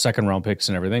 the second round picks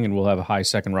and everything, and we'll have a high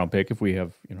second round pick if we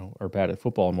have, are bad at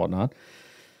football and whatnot.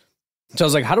 So I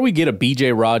was like, how do we get a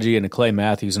BJ Raji and a Clay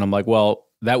Matthews? And I'm like, well,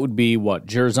 that would be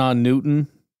Jerzon Newton,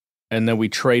 and then we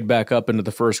trade back up into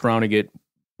the first round to get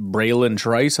Braylon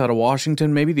Trice out of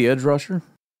Washington, maybe the edge rusher.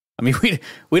 I mean,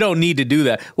 we don't need to do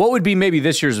that. What would be maybe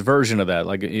this year's version of that?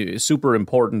 Like super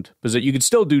important, because you could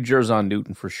still do Jerzon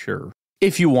Newton for sure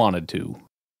if you wanted to.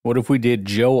 What if we did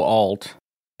Joe Alt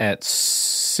at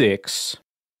 6,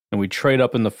 and we trade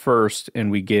up in the first, and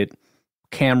we get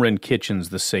Cameron Kitchens,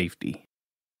 the safety?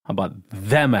 How about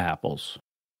them apples?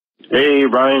 Hey,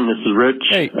 Ryan, this is Rich.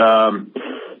 Hey.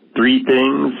 3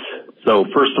 things. So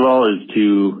first of all is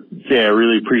to say I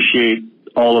really appreciate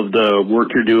all of the work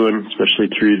you're doing, especially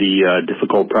through the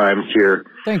difficult times here.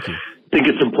 Thank you. I think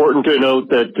it's important to note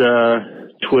that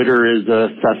Twitter is a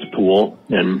cesspool,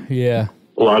 and a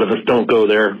lot of us don't go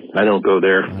there. I don't go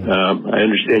there. I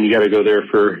understand you got to go there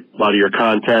for a lot of your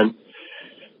content,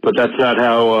 but that's not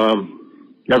how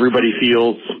everybody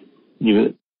feels.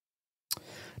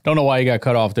 Don't know why you got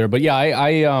cut off there, but yeah,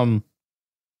 I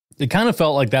it kind of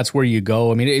felt like that's where you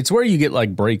go. I mean, it's where you get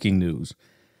like breaking news.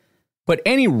 But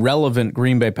any relevant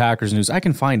Green Bay Packers news I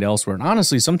can find elsewhere. And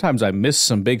honestly, sometimes I miss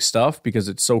some big stuff because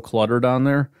it's so cluttered on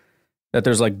there that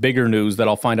there's like bigger news that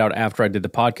I'll find out after I did the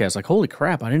podcast. Like, holy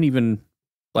crap, I didn't even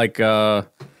I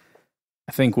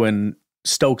think when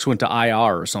Stokes went to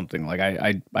IR or something, like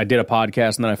I did a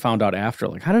podcast and then I found out after,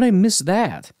 like, how did I miss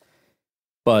that?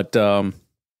 But yeah,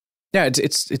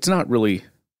 it's not really,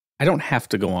 I don't have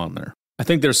to go on there. I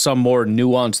think there's some more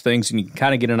nuanced things, and you can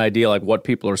kind of get an idea like what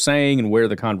people are saying and where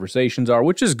the conversations are,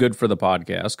 which is good for the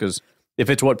podcast, because if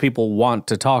it's what people want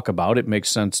to talk about, it makes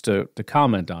sense to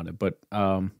comment on it. But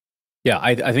yeah,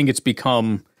 I think it's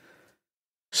become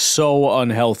so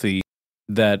unhealthy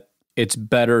that it's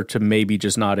better to maybe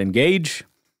just not engage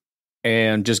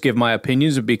and just give my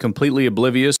opinions and be completely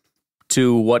oblivious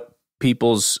to what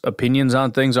people's opinions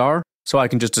on things are. So I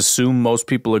can just assume most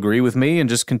people agree with me and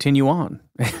just continue on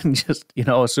and just,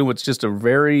 assume it's just a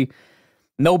very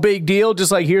no big deal.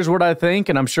 Just like, here's what I think.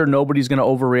 And I'm sure nobody's going to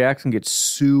overreact and get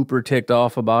super ticked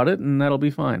off about it. And that'll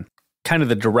be fine. Kind of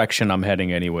the direction I'm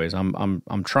heading anyways.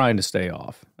 I'm trying to stay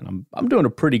off, and I'm doing a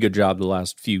pretty good job the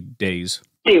last few days.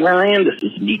 Hey, Ryan, this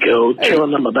is Nico,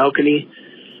 chilling on my balcony.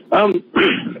 So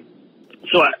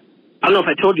I don't know if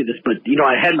I told you this, but,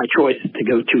 I had my choice to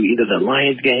go to either the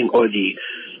Lions game or the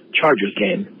Chargers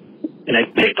game, and I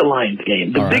picked the Lions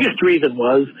game. The biggest reason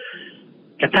was,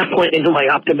 at that point, my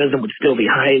optimism would still be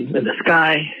high in the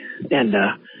sky, and,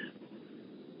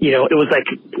 it was like,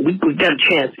 we got a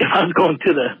chance. If I was going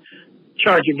to the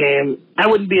Charger game, I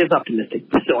wouldn't be as optimistic.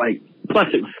 So plus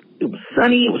it was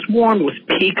sunny, it was warm, it was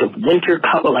peak of winter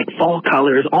color, like fall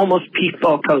colors, almost peak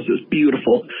fall colors. It was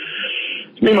beautiful.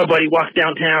 Me and my buddy walked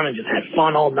downtown and just had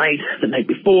fun all night the night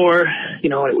before, and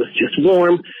it was just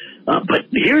warm. But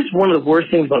here's one of the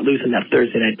worst things about losing that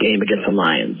Thursday night game against the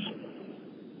Lions.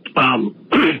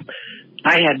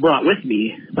 I had brought with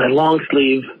me my long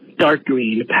sleeve, dark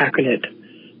green Packernet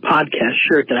podcast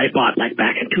shirt that I bought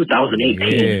back in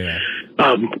 2018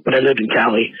 when I lived in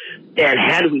Cali. And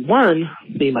had we won,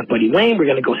 me and my buddy Wayne, we're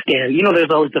going to go stand.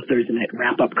 There's always the Thursday night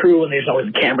wrap-up crew, and there's always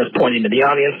cameras pointing to the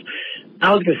audience.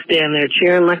 I was going to stand there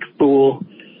cheering like a fool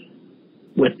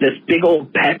with this big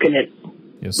old Packernet.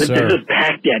 Yes, with sir. this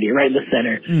Pack Daddy right in the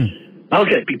center. I was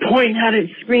going to be pointing at it,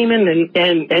 screaming,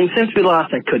 and since we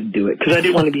lost, I couldn't do it because I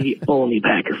didn't want to be the only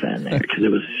Packer fan there because it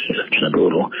was just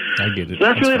brutal. I get it. So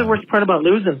that's really the worst part about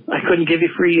losing. I couldn't give you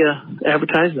free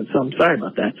advertisement, so I'm sorry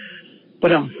about that.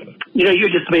 But you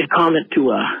just made a comment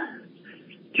to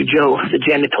Joe, the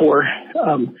janitor,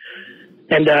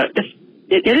 and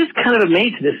it is kind of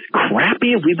amazing. This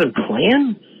crappy we've been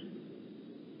playing.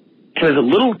 As a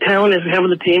little talent as we have on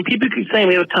the team, people keep saying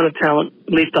we have a ton of talent,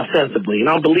 at least offensively, and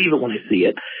I'll believe it when I see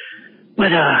it.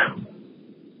 But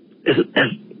is it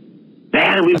as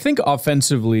bad as we? I think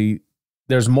offensively,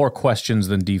 there's more questions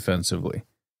than defensively.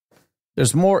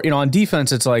 There's more, on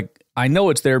defense, it's like, I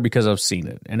know it's there because I've seen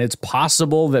it. And it's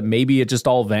possible that maybe it just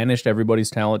all vanished.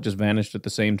 Everybody's talent just vanished at the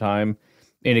same time,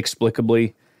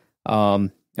 inexplicably.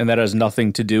 And that has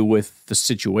nothing to do with the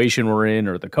situation we're in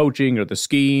or the coaching or the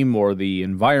scheme or the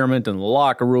environment in the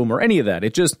locker room or any of that.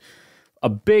 It's just a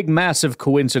big, massive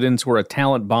coincidence where a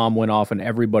talent bomb went off and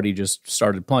everybody just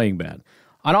started playing bad.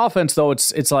 On offense, though,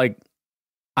 it's like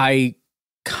I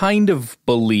kind of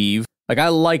believe, I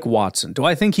like Watson. Do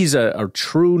I think he's a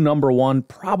true number one?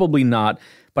 Probably not.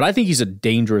 But I think he's a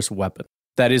dangerous weapon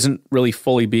that isn't really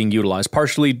fully being utilized,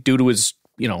 partially due to his,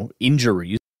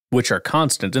 injuries, which are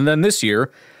constant. And then this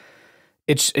year,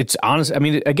 It's honest. I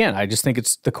mean, again, I just think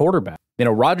it's the quarterback.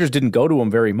 Rodgers didn't go to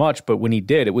him very much, but when he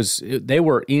did, they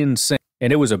were in sync,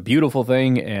 and it was a beautiful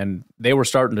thing, and they were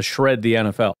starting to shred the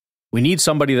NFL. We need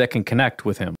somebody that can connect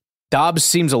with him. Dobbs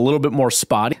seems a little bit more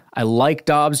spotty. I like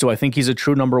Dobbs. Do I think he's a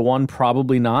true number one?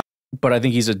 Probably not, but I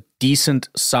think he's a decent,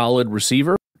 solid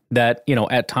receiver that,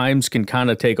 at times can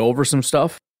kind of take over some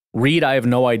stuff. Reed, I have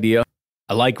no idea.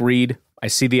 I like Reed. I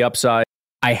see the upside.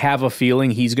 I have a feeling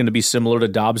he's going to be similar to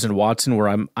Dobbs and Watson, where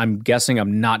I'm guessing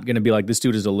I'm not going to be like, this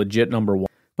dude is a legit number one,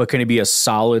 but can he be a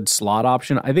solid slot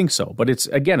option? I think so. But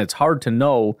it's hard to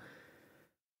know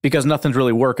because nothing's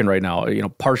really working right now.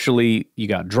 Partially you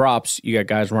got drops, you got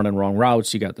guys running wrong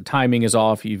routes, you got the timing is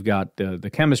off, you've got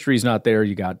the chemistry's not there,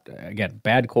 you got, again,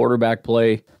 bad quarterback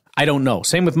play. I don't know.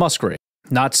 Same with Musgrave.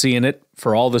 Not seeing it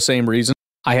for all the same reasons.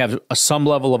 I have some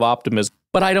level of optimism,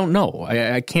 but I don't know.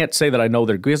 I can't say that I know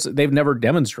because they've never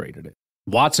demonstrated it.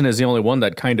 Watson is the only one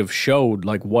that kind of showed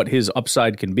like what his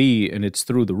upside can be, and it's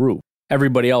through the roof.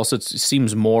 Everybody else, it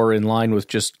seems more in line with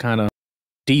just kind of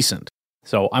decent.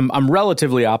 So I'm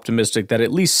relatively optimistic that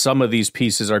at least some of these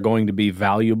pieces are going to be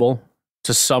valuable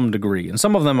to some degree, and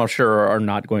some of them I'm sure are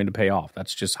not going to pay off.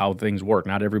 That's just how things work.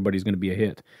 Not everybody's going to be a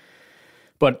hit.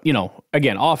 But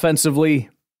again, offensively,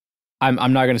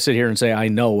 I'm not going to sit here and say I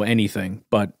know anything,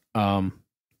 but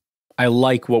I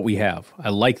like what we have. I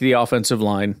like the offensive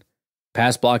line.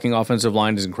 Pass blocking offensive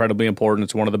line is incredibly important.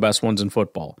 It's one of the best ones in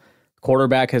football.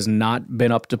 Quarterback has not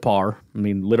been up to par. I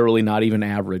mean, literally not even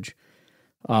average.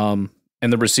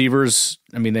 And the receivers,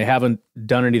 I mean, they haven't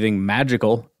done anything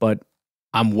magical, but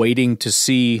I'm waiting to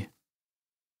see,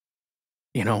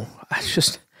 it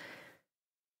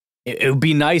would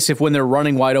be nice if when they're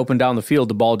running wide open down the field,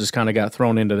 the ball just kind of got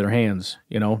thrown into their hands,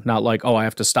 not like, oh, I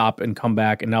have to stop and come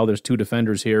back, and now there's two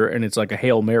defenders here, and it's like a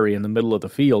Hail Mary in the middle of the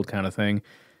field kind of thing.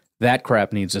 That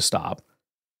crap needs to stop.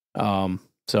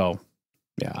 So,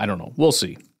 yeah, I don't know. We'll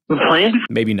see. We're playing.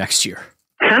 Maybe next year.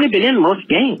 Kind of been in most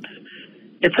games.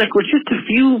 It's like we're just a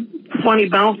few funny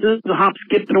bounces, a hop,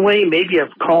 skipping away, maybe a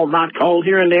call not called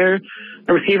here and there,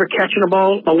 a receiver catching a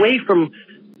ball away from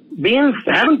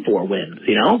having 4 wins,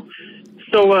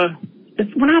 So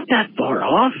we're not that far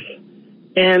off,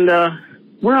 and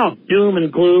we're all doom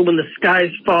and gloom, and the sky's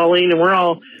falling, and we're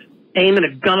all aiming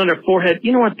a gun on our forehead.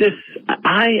 You know what?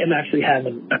 I am actually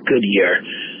having a good year.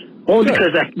 Only because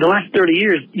the last 30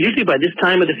 years, usually by this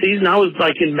time of the season, I was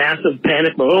like in massive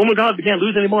panic mode. Oh my God, we can't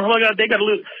lose anymore. Oh my God, they got to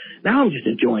lose. Now I'm just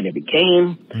enjoying every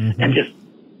game and just,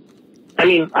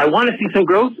 I want to see some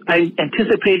growth. I'm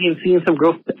anticipating seeing some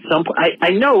growth at some point.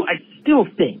 I still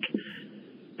think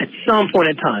at some point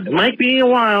in time, it might be a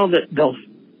while that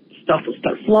stuff will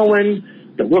start flowing.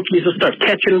 The rookies will start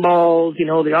catching balls.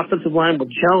 The offensive line will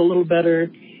gel a little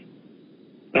better.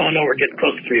 Oh no, we're getting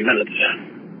close to 3 minutes.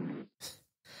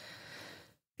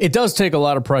 It does take a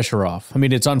lot of pressure off. I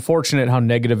mean, it's unfortunate how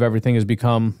negative everything has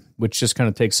become, which just kind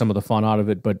of takes some of the fun out of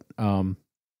it. But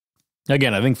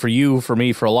again, I think for you, for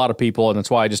me, for a lot of people, and that's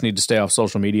why I just need to stay off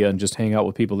social media and just hang out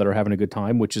with people that are having a good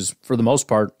time, which is, for the most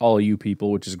part, all of you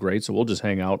people, which is great. So we'll just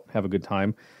hang out, have a good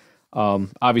time.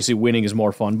 Obviously, winning is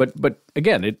more fun. But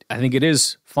again, I think it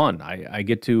is fun. I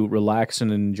get to relax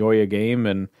and enjoy a game.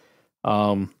 And,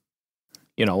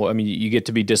 you get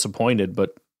to be disappointed,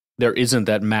 but there isn't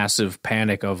that massive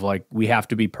panic of like, we have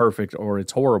to be perfect or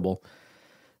it's horrible,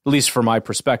 at least from my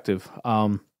perspective.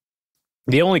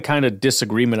 The only kind of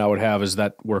disagreement I would have is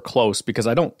that we're close, because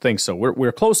I don't think so.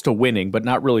 We're close to winning, but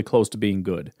not really close to being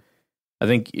good. I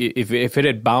think if it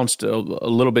had bounced a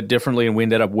little bit differently and we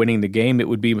ended up winning the game, it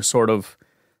would be sort of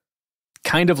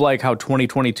kind of like how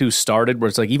 2022 started, where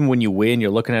it's like, even when you win,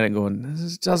 you're looking at it and going,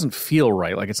 this doesn't feel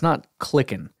right. Like, it's not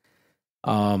clicking.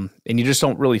 And you just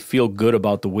don't really feel good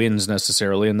about the wins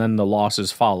necessarily, and then the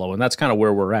losses follow, and that's kind of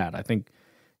where we're at. I think,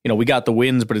 we got the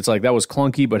wins, but it's like, that was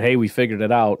clunky, but hey, we figured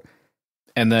it out.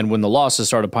 And then when the losses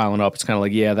started piling up, it's kind of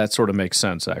like, yeah, that sort of makes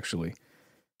sense, actually.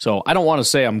 So I don't want to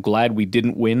say I'm glad we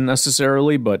didn't win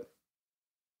necessarily, but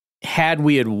had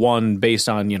we had won based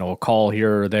on, a call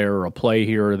here or there, or a play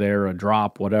here or there, a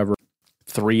drop, whatever,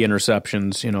 3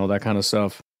 interceptions, that kind of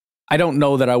stuff, I don't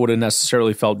know that I would have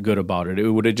necessarily felt good about it. We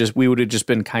would have just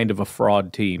been kind of a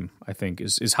fraud team, I think,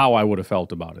 is how I would have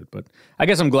felt about it. But I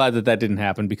guess I'm glad that didn't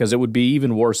happen, because it would be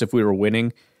even worse if we were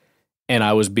winning and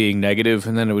I was being negative,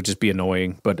 and then it would just be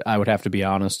annoying. But I would have to be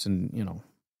honest, and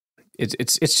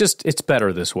it's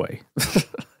better this way. I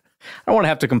don't want to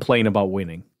have to complain about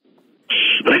winning.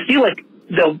 But I feel like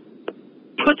they'll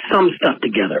put some stuff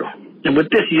together, and with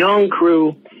this young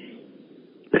crew,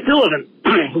 they still haven't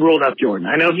rolled out Jordan.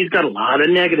 I know he's got a lot of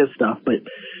negative stuff, but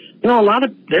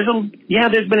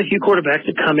there's been a few quarterbacks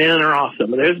that come in and are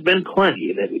awesome. There's been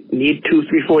plenty that need 2,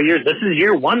 3, 4 years. This is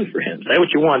year one for him. Say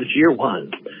what you want. It's year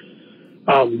one.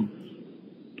 I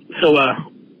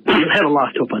have a lot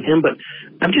of hope on him, but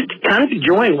I'm just kind of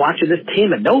enjoying watching this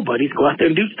team and nobodies go out there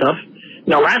and do stuff.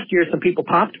 Last year some people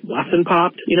popped. Watson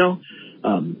popped,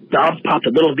 Dobbs popped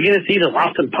a little at the beginning of the season.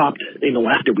 Watson popped,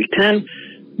 after week 10.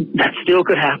 That still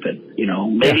could happen.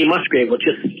 Maybe Musgrave will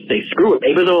just say, screw it.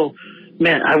 Maybe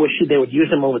I wish they would use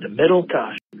him over the middle.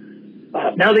 Gosh.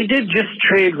 Now they did just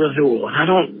trade Rasul, and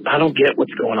I don't get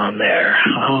what's going on there.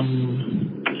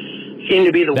 Seem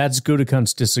to be that's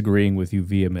Gutekunst disagreeing with you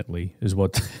vehemently is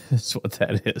what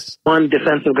that is. One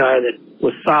defensive guy that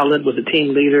was solid, was a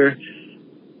team leader.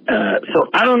 So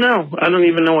I don't know. I don't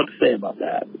even know what to say about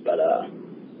that. But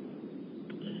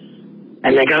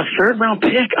and they got a third-round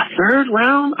pick. A third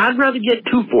round? I'd rather get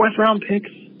 2 fourth-round picks.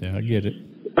 Yeah, I get it.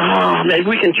 Oh, maybe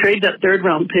we can trade that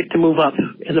third-round pick to move up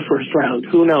in the first round.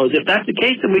 Who knows? If that's the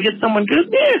case, and we get someone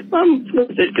good, I'm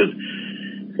with it, because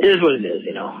it is what it is,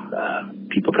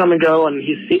 People come and go, and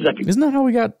he seems like... Isn't that how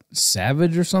we got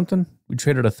Savage or something? We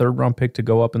traded a third-round pick to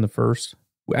go up in the first.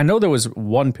 I know there was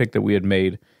one pick that we had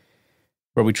made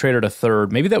where we traded a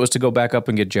third. Maybe that was to go back up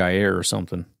and get Jair or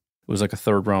something. It was like a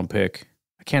third-round pick.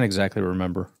 I can't exactly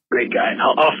remember. Great guy.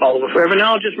 I'll follow him forever.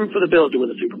 Now I'll just root for the Bills to win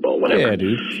the Super Bowl, whatever. Yeah,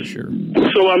 dude, for sure.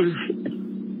 So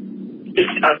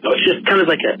it's just kind of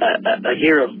like a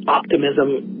year of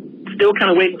optimism. Still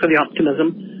kind of waiting for the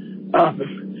optimism.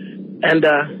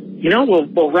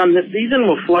 We'll run this season.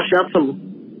 We'll flush out some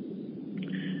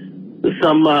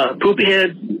poopy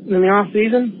heads in the off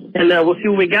season, and we'll see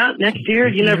what we got next year.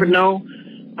 You never know.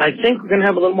 I think we're going to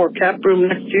have a little more cap room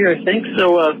next year. I think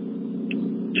so.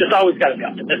 Just always got to be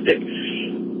optimistic.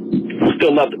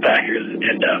 Still love the Packers,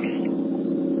 and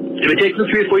if it takes them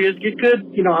 3 or 4 years to get good,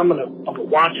 I'm gonna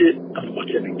watch it. I'm gonna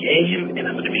watch every game, and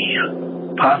I'm gonna be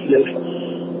positive.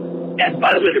 And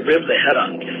by the way, the ribs they had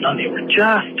on Sunday were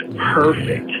just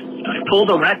perfect. I pulled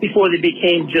them right before they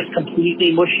became just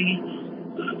completely mushy,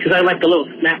 because I like the little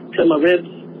snap to my ribs.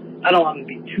 I don't want them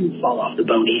to be too fall off the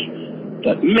bony.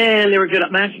 But man, they were good.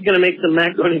 I'm actually gonna make some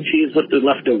macaroni and cheese with the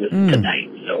leftovers tonight.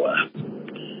 So,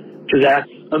 because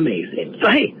that's amazing. So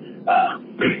hey,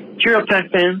 cheer up, Pack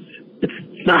fans.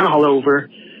 It's not all over,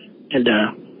 and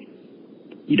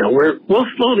we'll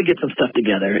slowly get some stuff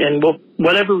together, and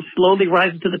whatever slowly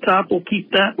rises to the top, we'll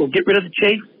keep that. We'll get rid of the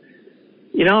chase,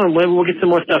 and maybe we'll get some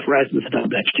more stuff rising to the top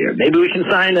next year. Maybe we can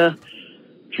sign a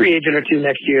free agent or two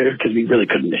next year, because we really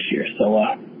couldn't this year. So,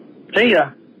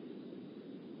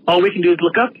 all we can do is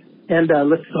look up, and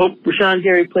let's hope Rashawn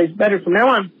Gary plays better from now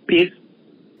on. Peace.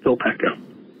 Go Pack Go.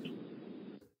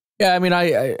 Yeah, I mean,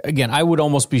 I would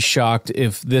almost be shocked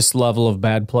if this level of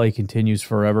bad play continues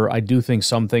forever. I do think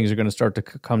some things are going to start to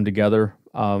come together,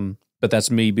 but that's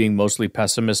me being mostly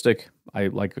pessimistic.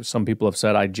 Like some people have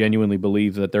said, I genuinely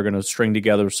believe that they're going to string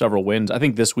together several wins. I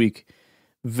think this week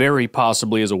very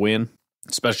possibly is a win,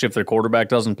 especially if their quarterback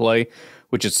doesn't play,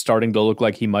 which it's starting to look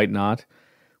like he might not.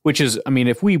 Which is, I mean,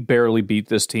 if we barely beat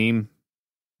this team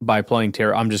by playing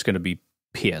terror, I'm just going to be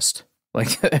pissed.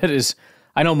 Like, it is...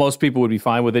 I know most people would be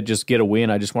fine with it, just get a win.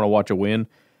 I just want to watch a win.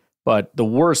 But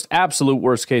the absolute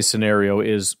worst case scenario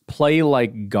is play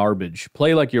like garbage.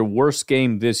 Play like your worst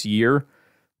game this year,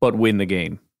 but win the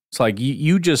game. It's like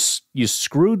you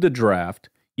screwed the draft.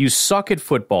 You suck at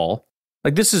football.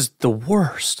 Like, this is the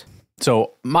worst.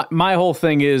 So my whole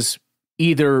thing is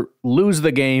either lose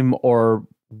the game or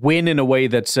win in a way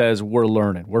that says we're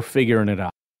learning. We're figuring it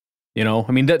out.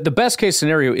 I mean, the best case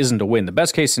scenario isn't to win. The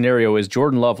best case scenario is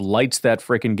Jordan Love lights that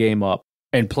freaking game up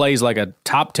and plays like a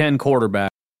top 10 quarterback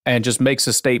and just makes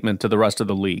a statement to the rest of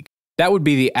the league. That would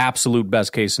be the absolute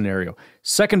best case scenario.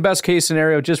 Second best case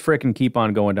scenario, just freaking keep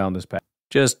on going down this path.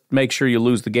 Just make sure you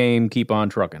lose the game, keep on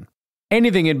trucking.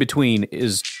 Anything in between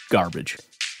is garbage.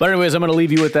 But anyways, I'm going to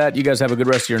leave you with that. You guys have a good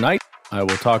rest of your night. I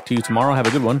will talk to you tomorrow. Have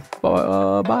a good one.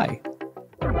 Bye.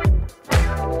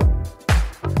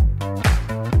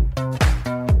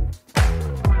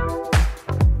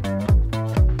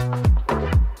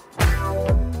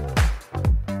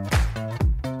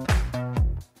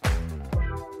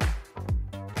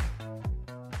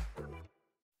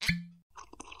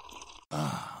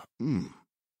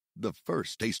 The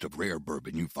first taste of rare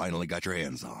bourbon you finally got your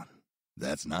hands on.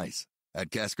 That's nice. At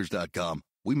Caskers.com,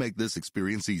 we make this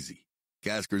experience easy.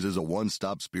 Caskers is a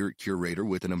one-stop spirit curator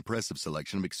with an impressive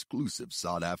selection of exclusive,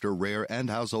 sought-after, rare, and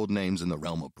household names in the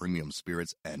realm of premium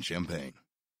spirits and champagne.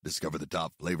 Discover the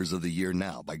top flavors of the year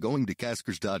now by going to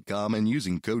Caskers.com and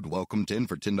using code WELCOME10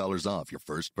 for $10 off your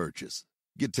first purchase.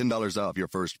 Get $10 off your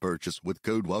first purchase with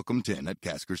code WELCOME10 at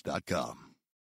Caskers.com.